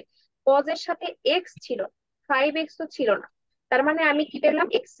ভালো করে, কজের সাথে এক্স ছিল, 5x তো ছিল না। তার মানে আমি কি পেলাম,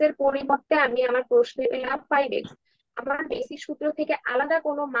 এক্স এর পরিবর্তে আমি আমার প্রশ্নে পেলাম 5x। আমার বেসিক সূত্র থেকে আলাদা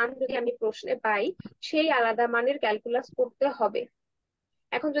কোনো মান যদি আমি প্রশ্নে পাই, সেই আলাদা মানের ক্যালকুলাস করতে হবে।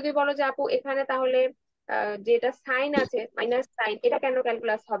 এখন যদি বলো যে আপু এখানে তাহলে যেটা সাইন আছে মাইনাস সাইন, এটা কেন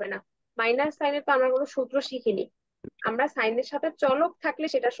ক্যালকুলাস হবে না? মাইনাস সাইনের তো আমরা কোনো সূত্র শিখিনি, আমরা সাইনের সাথে চলক থাকলে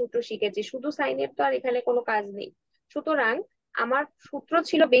সেটা সূত্র শিখেছি, শুধু সাইনের তো আর এখানে কোনো কাজ নেই। সুতরাং আমার সূত্র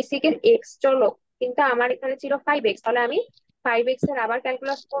ছিল বেসিকের এক্স চলক, কিন্তু আমার এখানে ছিল 5x, তাহলে আমি 5x এর আবার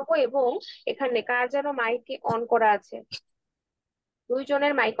ক্যালকুলাস করব। এবং এখানে কার যেন মাইক অন করা আছে,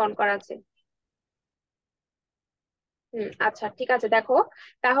 দুইজনের মাইক অন করা আছে। আচ্ছা ঠিক আছে, দেখো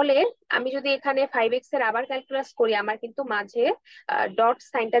তাহলে আমি যদি এখানে 5x এর আবার ক্যালকুলাস করি, আমার কিন্তু মাঝে ডট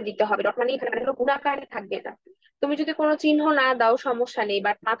সাইনটা দিতে হবে। ডট মানে এখানে হলো গুণাকারে থাকবে এটা। তুমি যদি কোনো চিহ্ন না দাও সমস্যা নেই,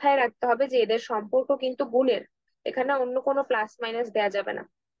 বাট মাথায় রাখতে হবে যে এদের সম্পর্ক কিন্তু গুণের, এখানে অন্য কোনো প্লাস মাইনাস দেওয়া যাবে না।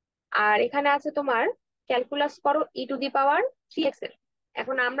 আর এখানে আছে তোমার ক্যালকুলাস করো e⁻3x এর।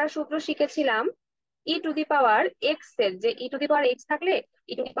 এখন আমরা সূত্র শিখেছিলাম e⁻x এর, যে e⁻x থাকলে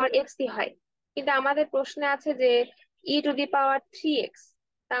e⁻x হয়, কিন্তু আমাদের প্রশ্নে আছে যে e⁻3x।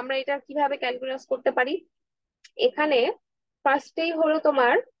 তা আমরা এটা কিভাবে ক্যালকুলাস করতে পারি? এখানে ফার্স্টেই হলো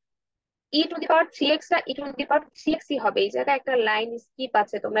তোমার e⁻3x টা e⁻3x হবে, এই জায়গায় একটা লাইন স্কিপ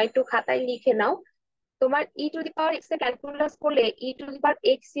আছে, তোমরা একটু খাতায় লিখে নাও। তোমার e⁻x এর ক্যালকুলাস করলে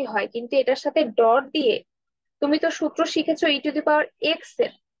e⁻x হয়, কিন্তু এটার সাথে ডট দিয়ে তুমি তো সূত্র শিখেছো e⁻x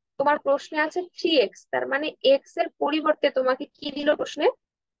এর, তোমার প্রশ্নে আছে 3x, তার মানে x এর পরিবর্তে তোমাকে কি দিল প্রশ্নে,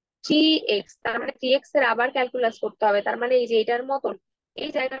 3x, তার মানে 3x এর আবার ক্যালকুলাস করতে হবে। তার মানে এই যে এটার মতন, এই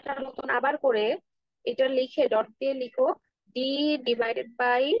জায়গাটার মতন আবার করে এটা লিখে ডট দিয়ে লিখো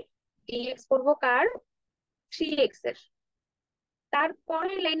d/dx করবো কার, 3x এর।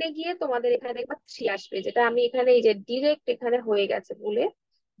 তারপরে লাইনে গিয়ে তোমাদের এখানে দেখবা 3 আসবে, যেটা আমি এখানে এই যে ডিরেক্ট এখানে হয়ে গেছে বলে,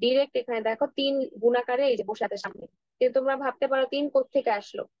 ডিরেক্ট এখানে দেখো 3 গুণাকারে এই যে বসে আছে সামনে। কিন্তু তোমরা ভাবতে পারো 3 কোত্থেকে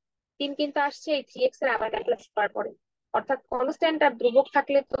আসলো, 3 কিন্তু আসছে এই 3x এর আবার ক্যালকুলাস করার পরে। অর্থাৎ কনস্ট্যান্ট আর ধ্রুবক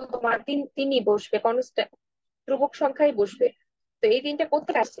থাকলে তো তোমার 3ই বসবে, কনস্ট্যান্ট ধ্রুবক সংখ্যাই বসবে। তো এই 3টা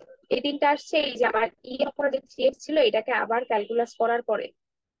কোথেকে আসছে, এই 3টা আসছে এই যে আমার এর উপরে যে 3x ছিল, এটাকে আবার ক্যালকুলাস করার পরে।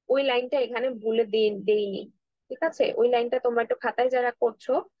 ওই লাইনটা এখানে ভুলে দেইনি, ঠিক আছে? ওই লাইনটা তোমরা একটু খাতায় যারা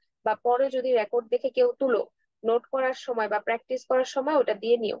করছো বা পরে যদি রেকর্ড দেখে কেউ তুলো, নোট করার সময় বা প্র্যাকটিস করার সময় ওটা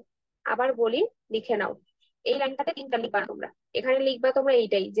দিয়ে নিও। আবার বলি, লিখে নাও। এই লাইনটাতে 3টা লিখবা তোমরা। এখানে লিখবা তোমরা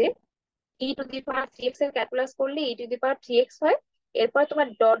এইটাই যে e⁻3x এর ক্যালকুলাস করলে e⁻3x হয়, এরপর তোমার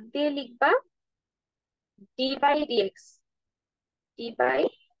ডট দিয়ে লিখবা d/dx,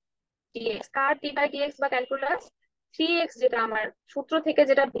 d/dx কার d/dx বা ক্যালকুলাস, 3x যেটা আমার সূত্র থেকে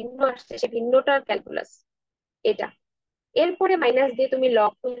যেটা ভিন্ন আসছে সে ভিন্নটার ক্যালকুলাস এটা। এরপরে মাইনাস দিয়ে তুমি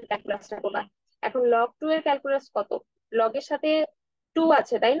log 2 এর ক্যালকুলাসটা করবা। এখন log 2 এর ক্যালকুলাস কত, লগের সাথে 2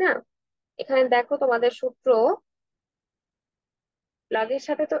 আছে তাই না? এখানে দেখো তোমাদের সূত্র, লগের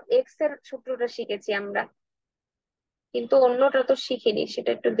সাথে তো এক্স এর সূত্রটা শিখেছি আমরা, কিন্তু অন্যটা তো শিখিনি, সেটা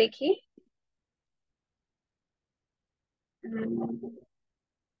একটু দেখি।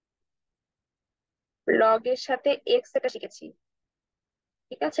 লগের সাথে এক্স এটা শিখেছি,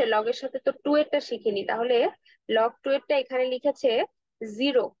 ঠিক আছে, লগের সাথে তো 2 এরটা শিখিনি, তাহলে log 2 এরটা এখানে লিখেছে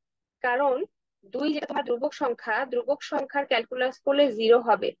 0, কারণ 2 যেটা তোমার ধ্রুবক সংখ্যা, ধ্রুবক সংখ্যার ক্যালকুলাস করলে 0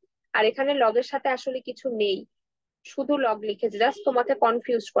 হবে। আর এখানে লগের সাথে আসলে কিছু নেই, শুধু লগ লিখেছে জাস্ট তোমাকে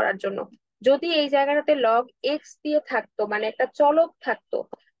কনফিউজ করার জন্য। যদি এই জায়গাটাতে লগ এক্স দিয়ে থাকতো, মানে একটা চলক থাকতো,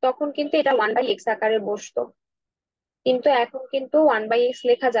 তখন কিন্তু এটা 1/x আকারে বসতো। কিন্তু এখন কিন্তু 1/x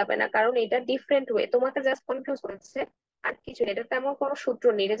লেখা যাবে না, কারণ এটা ডিফারেন্ট ওয়ে, তোমাকে জাস্ট কনফিউজ করেছে আর কিছু না। এটা তেমন কোনো সূত্র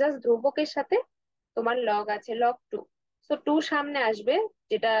নেই, এটা জাস্ট ধ্রুবকের সাথে তোমার লগ আছে, log 2। তো 2 সামনে আসবে,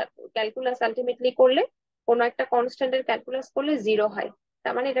 যেটা ক্যালকুলাস আলটিমেটলি করলে, কোনো একটা কনস্ট্যান্টের ক্যালকুলাস করলে 0 হয়।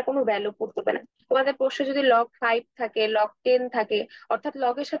 তার মানে এটা কোনো ভ্যালু করতে না। তোমাদের প্রশ্নে যদি log 5 থাকে, log 10 থাকে, অর্থাৎ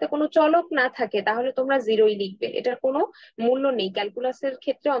লগের সাথে কোনো চলক না থাকে, তাহলে তোমরা 0ই লিখবে, এটার কোনো মূল্য নেই, ক্যালকুলাসের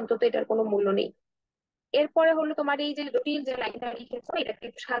ক্ষেত্রে অন্তত এটার কোনো মূল্য নেই। এরপরে হলো তোমার এই যে জটিল যে লাইনটা লিখেছো, এটাকে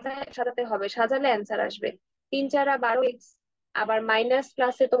সাজাতে হবে, সাজালে অ্যান্সার আসবে। 3 4 12x, আবার মাইনাস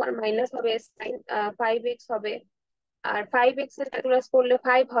প্লাসে তোমার মাইনাস হবে, 5x হবে। আর 5x এর ক্যালকুলাস করলে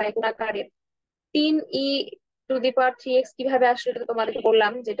 5 হয় গুণাকারে। 3e⁻³ কিভাবে আসলে এটা তো তোমাদেরকে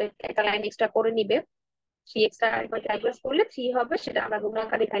বললাম, যেটা একটা লাইন এক্সট্রা করে নিবে। 3x টা আরেকবার ক্যালকুলাস করলে 3 হবে, সেটা আমরা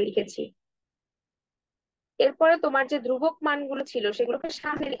গুণাকারে এখানে লিখেছি। এরপরে তোমার যে ধ্রুবক মানগুলো ছিল সেগুলোকে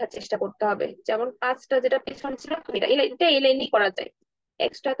সামনে লেখার চেষ্টা করতে হবে। যেমন 5টা যেটা পেছনে ছিল, তুমি এটা এই লাইনই করা যায়,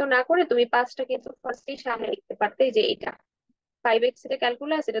 এক্সট্রা তো না করে তুমি 5টা কিন্তু ফার্স্টেই সামনে লিখতে পারতে, যে এটা 5x এর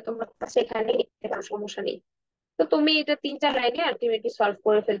ক্যালকুলাস, এটা তোমরা ফার্স্ট এখানে লিখতে পারো, সমস্যা নেই। তো তুমি এটা 3 4 লাইনে আলটিমেটলি সলভ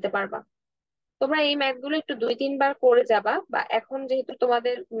করে ফেলতে পারবা। তোমরা এই ম্যাথ গুলো একটু 2 3 বার করে যাবা, বা এখন যেহেতু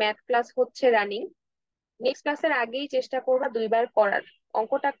তোমাদের ম্যাথ ক্লাস হচ্ছে রানিং, নেক্সট ক্লাসের আগেই চেষ্টা করবা 2 বার করার।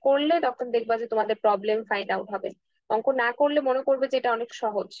 অঙ্কটা করলে তখন দেখবা যে তোমাদের প্রবলেম ফাইন্ড আউট হবে। অঙ্ক না করলে মনে করবে যে এটা অনেক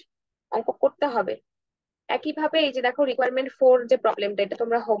সহজ, অঙ্ক করতে হবে। একইভাবে এই যে দেখো রিকোয়ারমেন্ট 4 যে প্রবলেমটা, এটা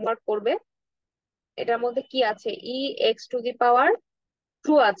তোমরা হোমওয়ার্ক করবে। এটার মধ্যে কি আছে, e(x⁻²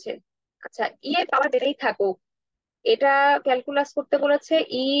 আছে। আচ্ছা, এর পাওয়ার যেটাই থাকুক, এটা ক্যালকুলাস করতে বলেছে,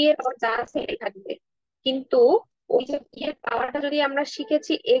 এর পাওয়ার যা আছে এটাই থাকবে। কিন্তু ওই যে এর পাওয়ারটা যদি আমরা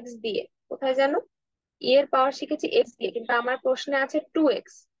শিখেছি এক্স দিয়ে, কোথায় জানো, এর পাওয়ার শিখেছি এক্স দিয়ে, কিন্তু আমার প্রশ্নে আছে 2x,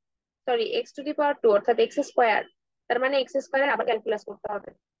 সরি x⁻², অর্থাৎ x²। তার মানে x² আবার ক্যালকুলাস করতে হবে।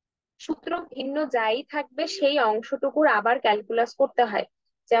 সূত্র ভিন্ন যাই থাকবে সেই অংশটুকুর আবার ক্যালকুলাস করতে হয়।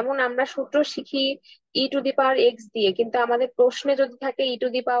 যেমন আমরা সূত্র শিখি e⁻x দিয়ে, কিন্তু আমাদের প্রশ্নে যদি থাকে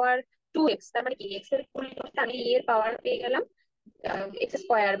e⁻²x, তার মানে কি x এর পরিবর্তে আমি এর পাওয়ার পেয়ে গেলাম x²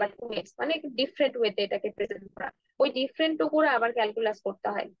 বা 2x, মানে ডিফারেন্ট ওয়েতে এটাকে প্রেজেন্ট করা। ওই ডিফারেন্ট টুকুর আবার ক্যালকুলাস করতে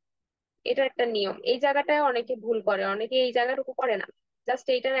হয়, এটা একটা নিয়ম। এই জায়গাটায় অনেকে ভুল করে, অনেকে এই জায়গাটুকু করে না, জাস্ট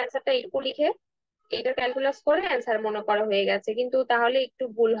এইটার অ্যান্সারটা এইটুকু লিখে এটা ক্যালকুলাস করে অ্যান্সার মনে করা হয়ে গেছে, কিন্তু তাহলে একটু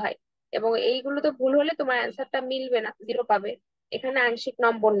ভুল হয়। এবং এইগুলো তো ভুল হলে তোমার অ্যান্সারটা মিলবে না, 0 পাবে। এখানে আংশিক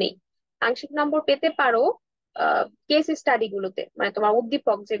নম্বর নেই। আংশিক নম্বর পেতে পারো কেস স্টাডি গুলোতে, মানে তোমার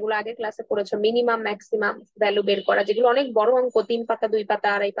উদ্দীপক যেগুলো আগে ক্লাসে পড়েছো, মিনিমাম ম্যাক্সিমাম ভ্যালু বের করা, যেগুলো অনেক বড় অঙ্ক, 3 পাতা 2 পাতা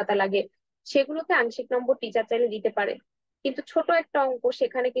 2.5 পাতা লাগে, সেগুলোতে আংশিক নম্বর টিচার চাইলে দিতে পারে। কিন্তু ছোট একটা অঙ্ক,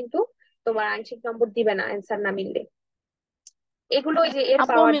 সেখানে কিন্তু তোমার আংশিক নম্বর দিবে না অ্যান্সার না মিললে। এগুলো ওই যে এর আপু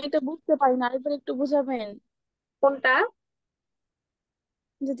পাওয়ার। আমি এটা বুঝতে পারি না, আরেকবার একটু বুঝাবেন? কোনটা?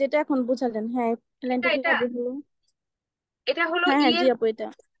 যে যেটা এখন বুঝালেন, হ্যাঁ, এটা লাইনটা এটা কিভাবে হলো? এটা হলো হ্যাঁ ই হ্যাঁ, জি এর, আপু, এটা।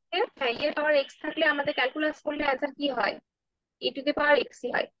 হ্যাঁ, ই এর পাওয়ার এক্স থাকলে আমাদের ক্যালকুলাস করলে অ্যান্সার কি হয়, e⁻x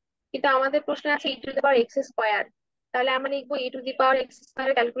হয়। কিন্তু আমাদের প্রশ্নে আছে e⁻x², তাহলে আমরা লিখবো e⁻x²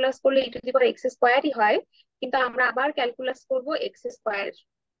 ক্যালকুলাস করলে e⁻x²ই হয়, কিন্তু আমরা আবার ক্যালকুলাস করব x²।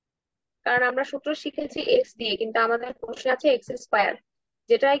 কারণ আমরা সূত্র শিখেছি এক্স দিয়ে, কিন্তু আমাদের প্রশ্নে আছে x²,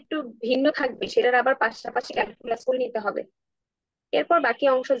 যেটা একটু ভিন্ন থাকবে, সেটার আবার পাশাপাশি ক্যালকুলাস করে নিতে হবে। এরপর বাকি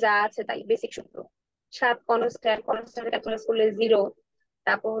অংশ যা আছে তাই, বেসিক সূত্র। 7 কনস্ট্যান্ট, কনস্ট্যান্ট ক্যালকুলাস করলে 0।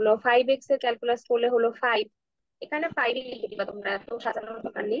 তারপর হলো 5x এর ক্যালকুলাস করলে হলো 5। এখানে 5ই লিখে দিবা, তোমরা এত সাজানোর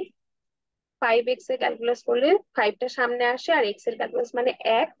দরকার নেই। 5x এর ক্যালকুলাস করলে 5টা সামনে আসে, আর x এর ক্যালকুলাস মানে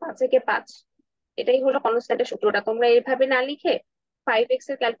 1, 5 একে 5। এটাই হলো কনস্ট্যান্টের সূত্রটা। তোমরা এইভাবে না লিখে 5x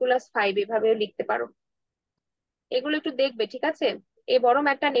এর ক্যালকুলাস 5 এভাবেও লিখতে পারো। এগুলো একটু দেখবে, ঠিক আছে? এই বড়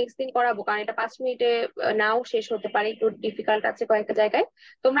ম্যাথটা নেক্সট দিন করাবো, কারণ এটা 5 মিনিটে নাও শেষ হতে পারে, একটু ডিফিকাল্ট আছে কয়েকটা জায়গায়।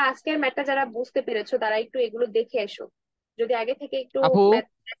 তোমরা আজকের ম্যাথটা যারা বুঝতে পেরেছো তারা একটু এগুলো দেখে এসো, যদি আগে থেকে একটু আপু, ম্যাথ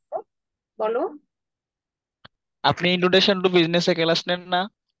দেখো। বলো। আপনি ইন্ট্রোডাকশন টু বিজনেসে ক্লাস নেন না?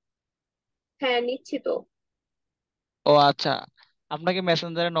 হ্যাঁ, নিচ্ছি তো। ও আচ্ছা, আপনাকে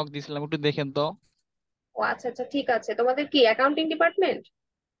মেসেঞ্জারে নক দিয়েছিলাম, একটু দেখেন তো। ও আচ্ছা আচ্ছা, ঠিক আছে। তোমাদের কি অ্যাকাউন্টিং ডিপার্টমেন্ট?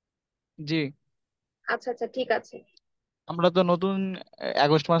 জি, আচ্ছা আচ্ছা, ঠিক আছে। আমরা তো নতুন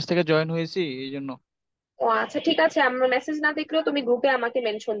আগস্ট মাস থেকে জয়েন হয়েছি, এই জন্য। ও আচ্ছা, ঠিক আছে, আমরা মেসেজ না দেখলেও তুমি গ্রুপে আমাকে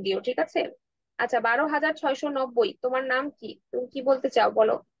মেনশন দিও, ঠিক আছে? আচ্ছা, 12,690, তোমার নাম কি, তুমি কি বলতে চাও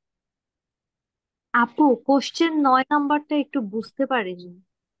বলো। আপু, কোশ্চেন 9 নাম্বারটা একটু বুঝতে পারিনি।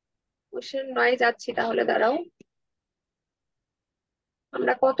 কোশ্চেন 9 যাচ্ছি, তাহলে দাঁড়াও।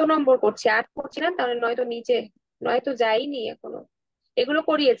 আমরা কত নম্বর করছি, 8 করছি না? তাহলে 9 তো নিচে, 9 তো যাইনি এখনো। এগুলো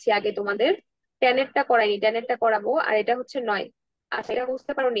করিয়েছি আগে তোমাদের, 10-এরটা করাইনি, 10-এরটা করাবো। আর এটা হচ্ছে 9। আচ্ছা, এটা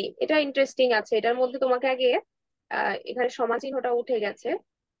বুঝতে পারোনি, এটা ইন্টারেস্টিং আছে। এটার মধ্যে তোমাকে আগে এখানে সমাচিহ্নটা উঠে গেছে,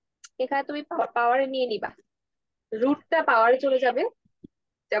 এখানে তুমি পাওয়ারে নিয়ে নিবা। রুটটা পাওয়ারে চলে যাবে।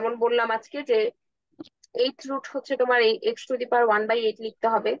 যেমন বললাম আজকে যে 8 রুট হচ্ছে তোমার এই x⁴ লিখতে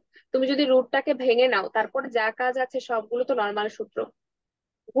হবে। তুমি যদি রুটটাকে ভেঙে নাও, তারপর যা কাজ আছে সবগুলো তো নর্মাল সূত্র,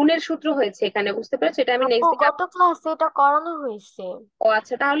 গুণের সূত্র হয়েছে এখানে, বুঝতে পেরেছো? এটা আমি আপু নেক্সট দিন। গত ক্লাসে এটা করানো হয়েছে। ও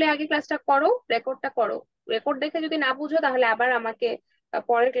আচ্ছা, তাহলে আগে ক্লাসটা করো, রেকর্ডটা করো। রেকর্ড দেখে যদি না বুঝো তাহলে আবার আমাকে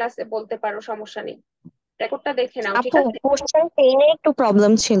পরের ক্লাসে বলতে পারো, সমস্যা নেই। রেকর্ডটা দেখে নাও, ঠিক আপু আছে? কোশ্চেন 10 এ একটু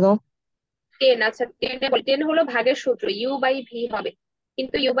প্রবলেম ছিল। 10, আচ্ছা 10 হলো ভাগের সূত্র, u/v হবে,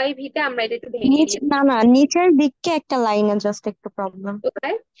 কিন্তু u/v তে আমরা এটা একটু ভেঙে নিচ নিয়ে। না না নিচের দিকে একটা লাইনে জাস্ট একটু প্রবলেম।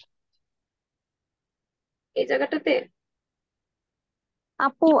 কোথায়? এই জায়গাটাতে?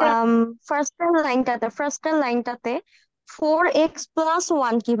 আপু ফার্স্টের লাইনটাতে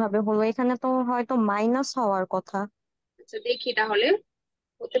 4x+1 কিভাবে হলো? এখানে তো হয়তো মাইনাস হওয়ার কথা। আচ্ছা দেখি তাহলে,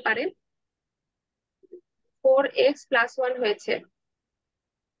 হতে পারে 4x+1 হয়েছে,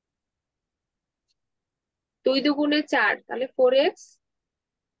 2 × 2 = 4, তাহলে 4x।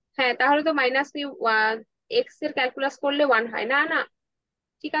 হ্যাঁ, তাহলে তো মাইনাস এক্স এর ক্যালকুলাস করলে 1 হয় না? না,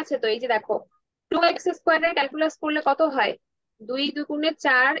 ঠিক আছে। তো এই যে দেখো, 2x² এর ক্যালকুলাস করলে কত হয়? 2 × 2 =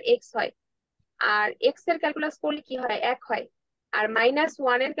 4x হয়। আর এক্স এর ক্যালকুলাস করলে কি হয়? 1 হয়। আর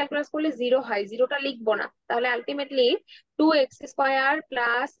 -1 এর ক্যালকুলাস করলে 0 হয়, জিরোটা লিখবো না। তাহলে আলটিমেটলি 2x²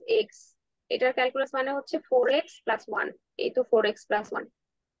 + x, এটার ক্যালকুলাস মানে হচ্ছে 4x+1। এই তো 4x+1।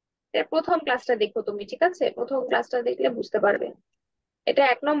 এর প্রথম ক্লাসটা দেখো তুমি, ঠিক আছে? প্রথম ক্লাসটা দেখলে বুঝতে পারবে। এটা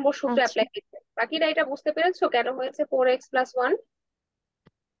 1 নম্বর সূত্র আচ্ছা অ্যাপ্লাই করতে। বাকিটা এটা বুঝতে পেরেছো কেন হয়েছে 4x+1?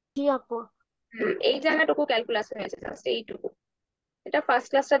 জি আপু। এই জায়গাটুকু ক্যালকুলাস হয়েছে, জাস্ট এইটুকু। এটা ফার্স্ট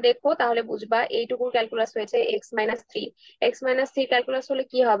ক্লাসটা দেখো, তাহলে বুঝবা। এইটুকুর ক্যালকুলাস হয়েছে x-3। x-3 ক্যালকুলাস হলে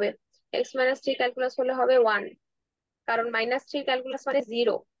কি হবে? x-3 ক্যালকুলাস হলে হবে 1, কারণ -3 ক্যালকুলাস মানে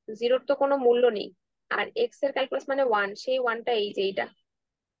 0, জিরোর তো কোনো মূল্য নেই। আর এক্স এর ক্যালকুলাস মানে 1, সেই 1টা এই যে এইটা।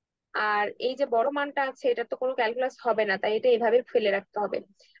 আর এই যে বড় মানটা আছে, এটা তো কোনো ক্যালকুলাস হবে না, তাই এটা এভাবে ফেলে রাখতে হবে।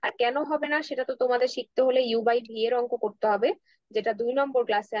 আর কেন হবে না সেটা তো তোমাদের শিখতে হলে u/v এর অঙ্ক করতে হবে, যেটা 2 নম্বর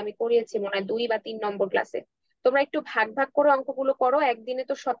ক্লাসে আমি করিয়েছি, মনে হয় 2 বা 3 নম্বর ক্লাসে। তোমরা একটু ভাগ ভাগ করে অঙ্কগুলো করো, একদিনে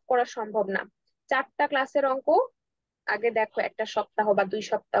তো সব করা সম্ভব না। 4টা ক্লাসের অঙ্ক আগে দেখো, একটা সপ্তাহ বা 2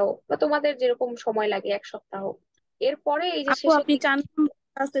 সপ্তাহ, বা তোমাদের যেরকম সময় লাগে 1 সপ্তাহ। এরপরে এই যে আপু শেষের আপনি দিকে। 4 নম্বর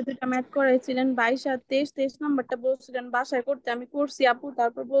ক্লাসে 2টা ম্যাথ করাইছিলেন, 22 আর 23। 23 নম্বরটা বলছিলেন বাসায় করতে, আমি করছি আপু।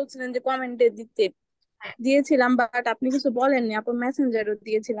 তারপর বলছিলেন যে কমেন্টে দিতে, হ্যাঁ। দিয়েছিলাম, বাট আপনি কিছু বলেননি আপু। মেসেঞ্জারও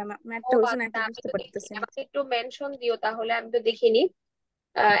দিয়েছিলাম, ও ম্যাথটা হয়েছে না আচ্ছা, একটু আমি বুঝতে তো দেখিনি, পারতেছি না। আমাকে একটু মেনশন দিও তাহলে, আমি তো দেখিনি।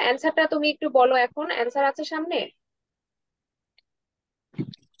 অ্যান্সারটা তুমি একটু বলো, এখন অ্যান্সার আছে সামনে?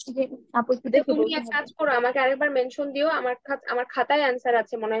 জি আপু একটু তো দেখে তুমি বলতে এক হবে। কাজ করো, আমাকে আরেকবার মেনশন দিও। আমার খাতায় অ্যান্সার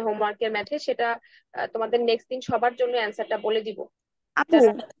আছে মনে হয় হোমওয়ার্কের ম্যাথে, সেটা তোমাদের নেক্সট দিন সবার জন্য অ্যান্সারটা বলে দিব, আপু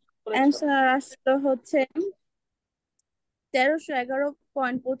যারা করেছো। অ্যান্সার আসলে হচ্ছে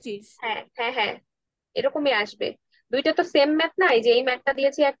 1311.25। হ্যাঁ হ্যাঁ হ্যাঁ, এরকমই আসবে। দুইটা তো সেম ম্যাথ না, এই যে এই ম্যাথটা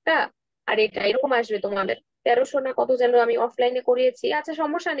দিয়েছি একটা, আর এটা এরকম আসবে তোমাদের। 1300 না কত যেন আমি অফলাইনে করিয়েছি। আচ্ছা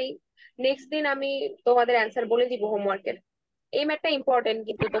সমস্যা নেই, নেক্সট দিন আমি তোমাদের অ্যান্সার বলে দিব হোমওয়ার্কের। এই ম্যাথটা ইম্পর্টেন্ট,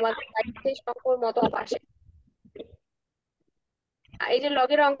 কিন্তু তোমাদের বাড়িতে সংখ্যার মতো আসে। আর এই যে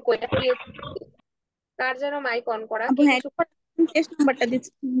লগের অঙ্ক, এটা করিয়েছি। কার যেন মাইক অন করা, আপু কে হ্যাঁ, কিছু? 23 নম্বরটা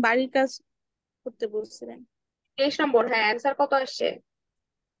দিচ্ছি, বাড়ির কাজ করতে বলছিলেন। 23 নম্বর, হ্যাঁ। অ্যান্সার কত আসছে?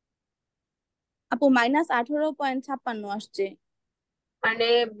 আপু -18.56 আসছে। মানে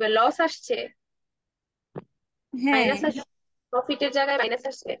লস আসছে? হ্যাঁ। মাইনাস আসছে? প্রফিটের জায়গায় মাইনাস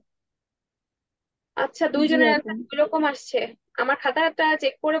আসছে? আচ্ছা, জি দুইজনের আপু। অ্যান্সার দুই রকম আসছে। আমার খাতাটা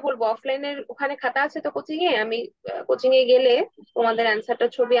চেক করে বলবো, অফলাইনের ওখানে খাতা আছে তো কোচিং এ, আমি কোচিং এ গেলে তোমাদের অ্যান্সারটা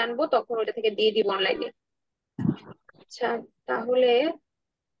ছবি আনবো, তখন ওটা থেকে দিয়ে দিব অনলাইনে। আচ্ছা, তাহলে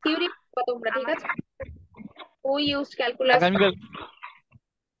থিওরি তোমরা, ঠিক আছে? হু ইউজ ক্যালকুলাস? আগামীকাল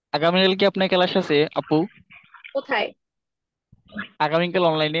আগামীকাল কি আপনার ক্লাস আছে আপু? কোথায়? আগামীকাল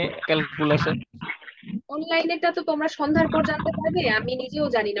অনলাইনে ক্যালকুলাসে। অনলাইনেটা তো তোমরা সন্ধ্যার পর জানতে পারবে, আমি নিজেও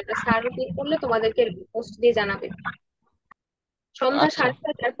জানি না। স্যার রুটিন করলে তোমাদেরকে পোস্ট দিয়ে জানাবে। সন্ধ্যা আচ্ছা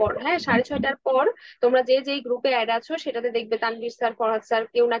 6:30টার পর, হ্যাঁ 6:30টার পর। তোমরা যে যেই গ্রুপে অ্যাড আছো সেটাতে দেখবে তানভীর স্যার, ফরহাদ স্যার,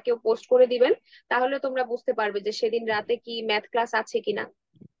 কেউ না কেউ পোস্ট করে দিবেন। তাহলে তোমরা বুঝতে পারবে যে সেদিন রাতে কি ম্যাথ ক্লাস আছে কিনা,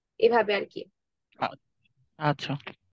 এভাবে আর কি। আচ্ছা।